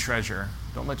your only treasure.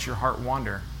 Don't let your heart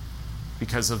wander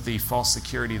because of the false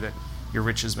security that your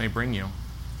riches may bring you.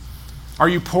 Are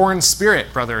you poor in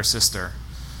spirit, brother or sister?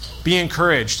 Be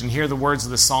encouraged and hear the words of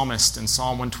the psalmist in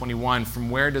Psalm 121. From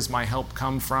where does my help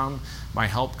come from? My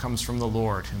help comes from the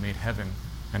Lord who made heaven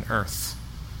and earth.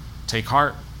 Take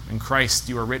heart. In Christ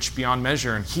you are rich beyond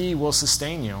measure, and he will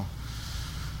sustain you.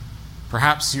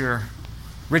 Perhaps you're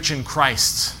rich in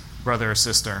Christ, brother or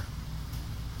sister.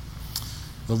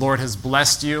 The Lord has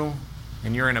blessed you,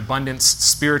 and you're in abundance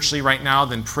spiritually right now.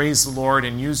 Then praise the Lord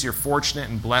and use your fortunate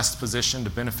and blessed position to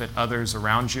benefit others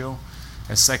around you.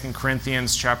 As 2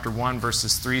 Corinthians chapter 1,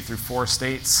 verses 3-4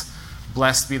 states,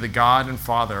 blessed be the God and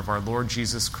Father of our Lord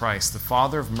Jesus Christ, the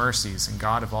Father of mercies and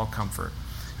God of all comfort,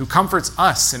 who comforts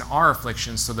us in our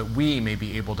afflictions so that we may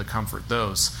be able to comfort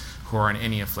those who are in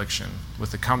any affliction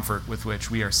with the comfort with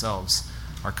which we ourselves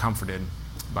are comforted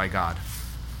by God.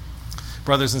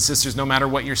 Brothers and sisters, no matter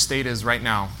what your state is right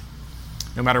now,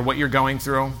 no matter what you're going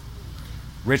through,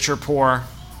 rich or poor,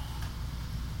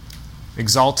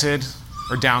 exalted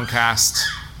or downcast,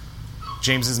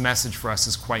 James's message for us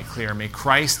is quite clear. May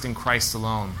Christ and Christ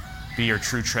alone be your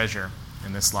true treasure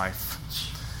in this life.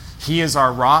 He is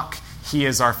our rock. He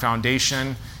is our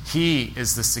foundation. He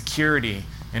is the security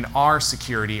and our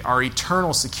security, our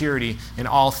eternal security in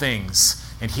all things.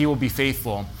 And he will be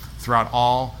faithful throughout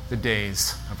all the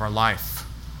days of our life.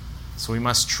 So we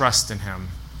must trust in him.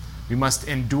 We must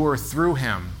endure through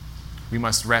him. We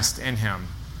must rest in him.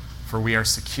 for we are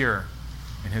secure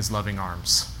in his loving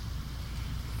arms.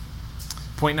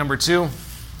 Point number 2,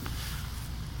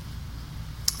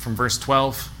 from verse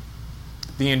 12,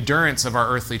 the endurance of our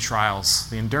earthly trials,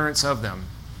 the endurance of them,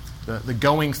 the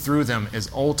going through them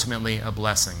is ultimately a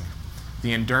blessing.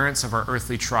 The endurance of our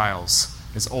earthly trials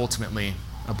is ultimately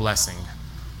a blessing.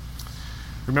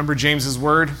 Remember James's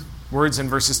words in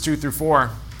verses 2 through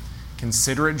 4.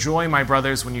 Consider it joy, my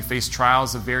brothers, when you face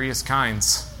trials of various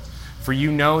kinds. For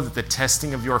you know that the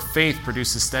testing of your faith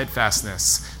produces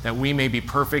steadfastness, that we may be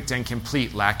perfect and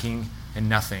complete, lacking in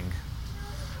nothing.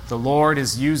 The Lord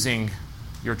is using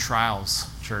your trials,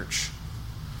 church.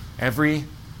 Every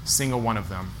single one of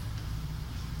them.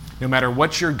 No matter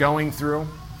what you're going through,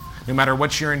 no matter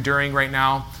what you're enduring right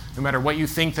now, no matter what you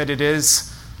think that it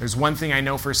is, there's one thing I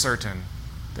know for certain,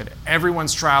 that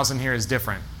everyone's trials in here is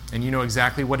different, and you know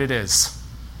exactly what it is.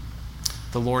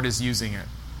 The Lord is using it.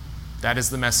 That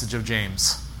is the message of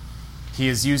James. He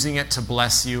is using it to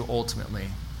bless you ultimately.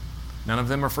 None of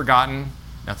them are forgotten.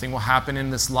 Nothing will happen in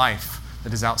this life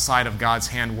that is outside of God's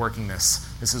hand working this.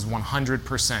 This is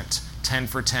 100%, 10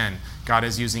 for 10. God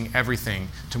is using everything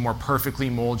to more perfectly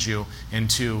mold you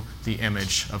into the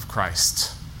image of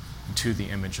Christ. Into the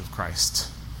image of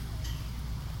Christ.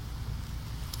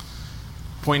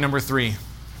 Point number 3.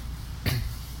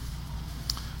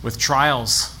 With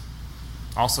trials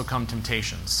also come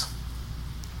temptations.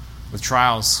 With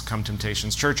trials come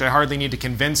temptations. Church, I hardly need to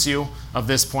convince you of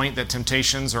this point, that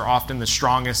temptations are often the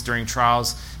strongest during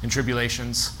trials and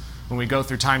tribulations. When we go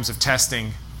through times of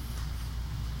testing,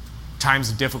 times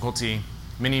of difficulty,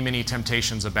 many, many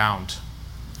temptations abound.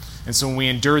 And so when we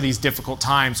endure these difficult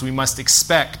times, we must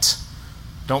expect,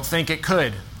 don't think it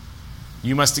could,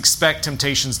 you must expect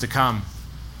temptations to come.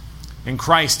 In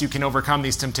Christ, you can overcome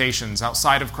these temptations.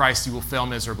 Outside of Christ, you will fail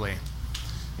miserably.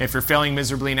 If you're failing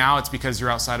miserably now, it's because you're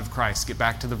outside of Christ. Get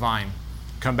back to the vine.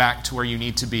 Come back to where you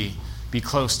need to be. Be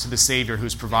close to the Savior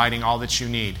who's providing all that you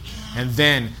need. And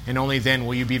then, and only then,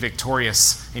 will you be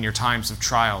victorious in your times of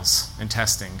trials and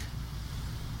testing.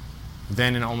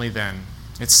 Then and only then.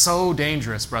 It's so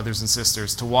dangerous, brothers and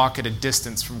sisters, to walk at a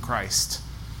distance from Christ.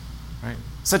 Right?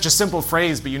 Such a simple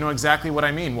phrase, but you know exactly what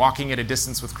I mean, walking at a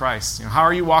distance with Christ. You know, how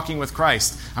are you walking with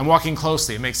Christ? I'm walking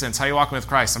closely. It makes sense. How are you walking with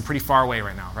Christ? I'm pretty far away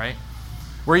right now, right?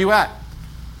 Where are you at?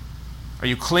 Are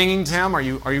you clinging to him? Are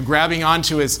you grabbing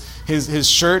onto his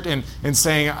shirt and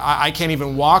saying, I can't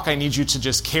even walk, I need you to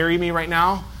just carry me right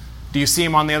now? Do you see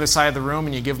him on the other side of the room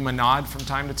and you give him a nod from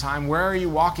time to time? Where are you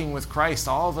walking with Christ?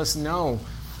 All of us know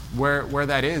where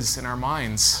that is in our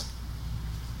minds.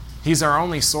 He's our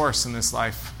only source in this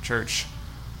life, church.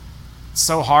 It's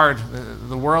so hard.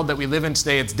 The world that we live in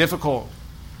today, it's difficult.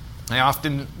 I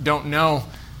often don't know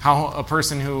how a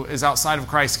person who is outside of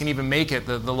Christ can even make it,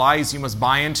 the lies you must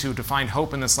buy into to find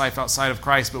hope in this life outside of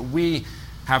Christ. But we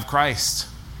have Christ.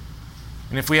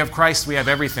 And if we have Christ, we have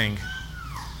everything.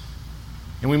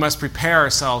 And we must prepare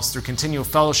ourselves through continual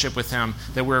fellowship with him,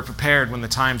 that we're prepared when the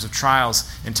times of trials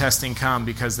and testing come,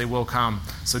 because they will come.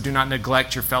 So do not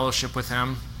neglect your fellowship with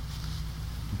him.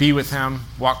 Be with him.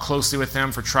 Walk closely with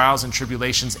him, for trials and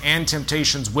tribulations and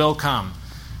temptations will come.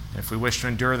 And if we wish to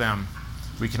endure them,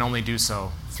 we can only do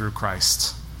so through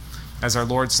Christ. As our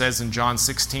Lord says in John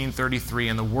 16:33,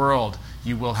 in the world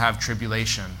you will have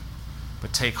tribulation.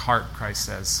 But take heart, Christ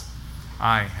says,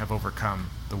 I have overcome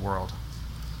the world.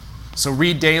 So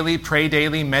read daily, pray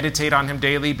daily, meditate on him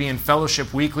daily, be in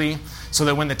fellowship weekly, so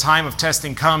that when the time of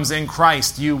testing comes in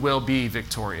Christ, you will be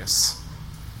victorious.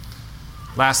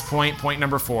 Last point, point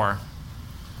number 4.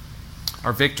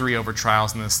 Our victory over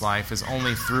trials in this life is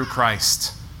only through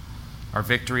Christ. Our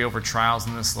victory over trials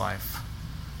in this life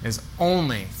is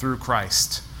only through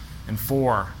Christ and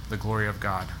for the glory of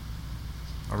God.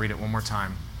 I'll read it one more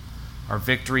time. Our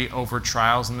victory over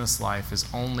trials in this life is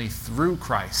only through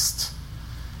Christ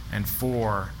and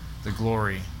for the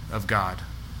glory of God.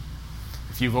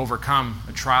 If you've overcome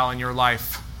a trial in your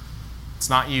life, it's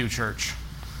not you, church.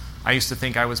 I used to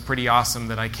think I was pretty awesome,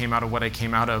 that I came out of what I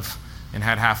came out of and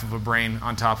had half of a brain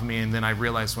on top of me, and then I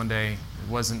realized one day it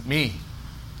wasn't me.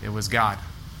 It was God.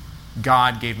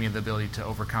 God gave me the ability to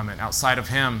overcome it. Outside of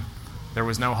him, there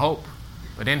was no hope.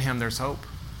 But in him, there's hope.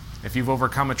 If you've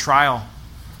overcome a trial,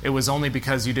 it was only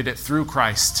because you did it through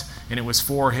Christ, and it was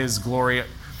for his glory.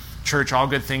 Church, all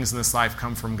good things in this life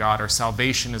come from God. Our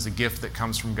salvation is a gift that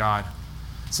comes from God.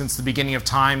 Since the beginning of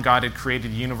time, God had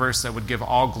created a universe that would give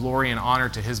all glory and honor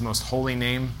to his most holy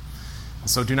name. And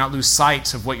so do not lose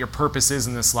sight of what your purpose is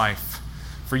in this life.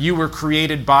 For you were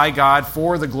created by God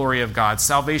for the glory of God.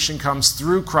 Salvation comes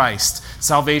through Christ.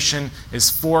 Salvation is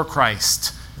for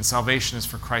Christ. And salvation is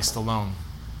for Christ alone.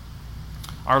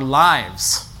 Our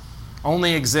lives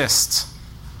only exist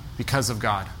because of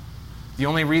God. The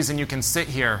only reason you can sit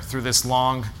here through this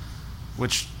long,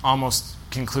 which almost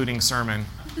concluding sermon,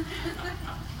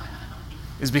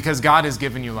 is because God has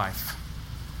given you life.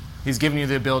 He's given you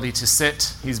the ability to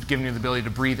sit. He's given you the ability to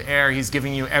breathe air. He's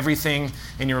giving you everything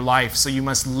in your life. So you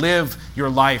must live your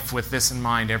life with this in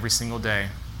mind every single day.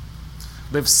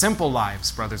 Live simple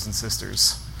lives, brothers and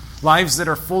sisters. Lives that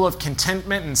are full of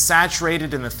contentment and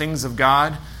saturated in the things of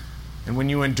God. And when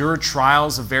you endure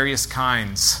trials of various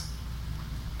kinds,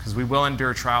 because we will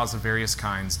endure trials of various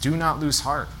kinds, do not lose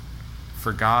heart,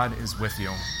 for God is with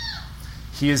you.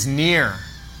 He is near.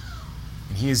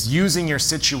 And He is using your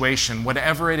situation,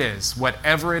 whatever it is,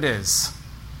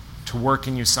 to work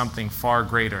in you something far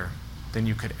greater than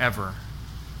you could ever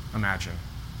imagine.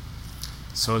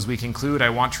 So as we conclude, I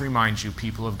want to remind you,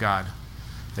 people of God,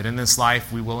 that in this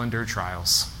life we will endure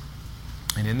trials.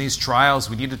 And in these trials,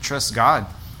 we need to trust God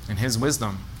and His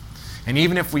wisdom. And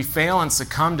even if we fail and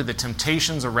succumb to the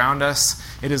temptations around us,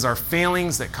 it is our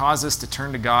failings that cause us to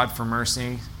turn to God for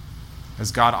mercy,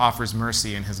 as God offers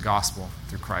mercy in His gospel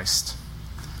through Christ.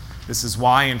 This is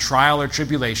why in trial or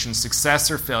tribulation, success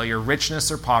or failure,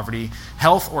 richness or poverty,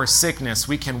 health or sickness,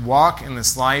 we can walk in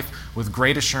this life with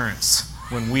great assurance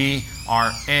when we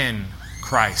are in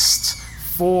Christ.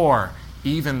 For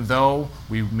even though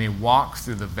we may walk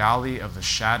through the valley of the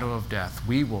shadow of death,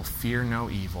 we will fear no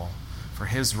evil. For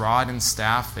His rod and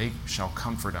staff, they shall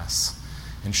comfort us.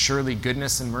 And surely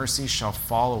goodness and mercy shall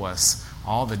follow us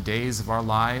all the days of our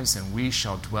lives, and we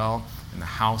shall dwell in the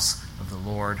house of the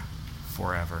Lord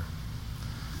forever.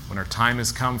 When our time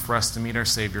has come for us to meet our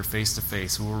Savior face to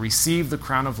face, we will receive the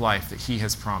crown of life that He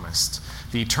has promised,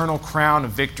 the eternal crown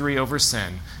of victory over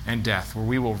sin and death, where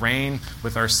we will reign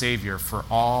with our Savior for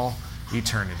all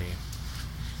eternity.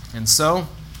 And so,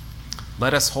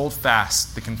 let us hold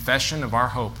fast the confession of our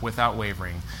hope without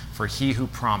wavering, for He who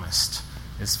promised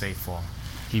is faithful.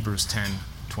 Hebrews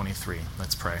 10:23.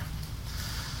 Let's pray.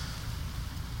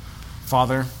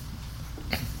 Father,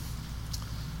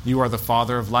 You are the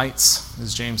Father of lights,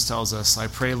 as James tells us. I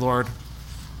pray, Lord,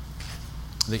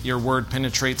 that Your word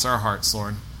penetrates our hearts,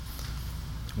 Lord.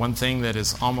 One thing that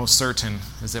is almost certain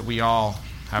is that we all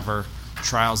have our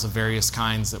trials of various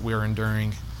kinds that we are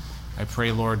enduring. I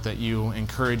pray, Lord, that You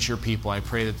encourage Your people. I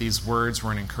pray that these words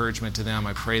were an encouragement to them.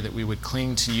 I pray that we would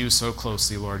cling to You so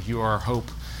closely, Lord. You are our hope,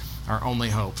 our only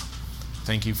hope.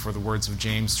 Thank You for the words of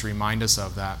James to remind us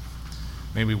of that.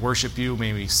 May we worship You,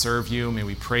 may we serve You, may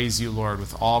we praise You, Lord,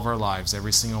 with all of our lives,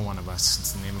 every single one of us.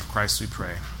 It's in the name of Christ we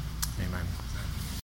pray. Amen.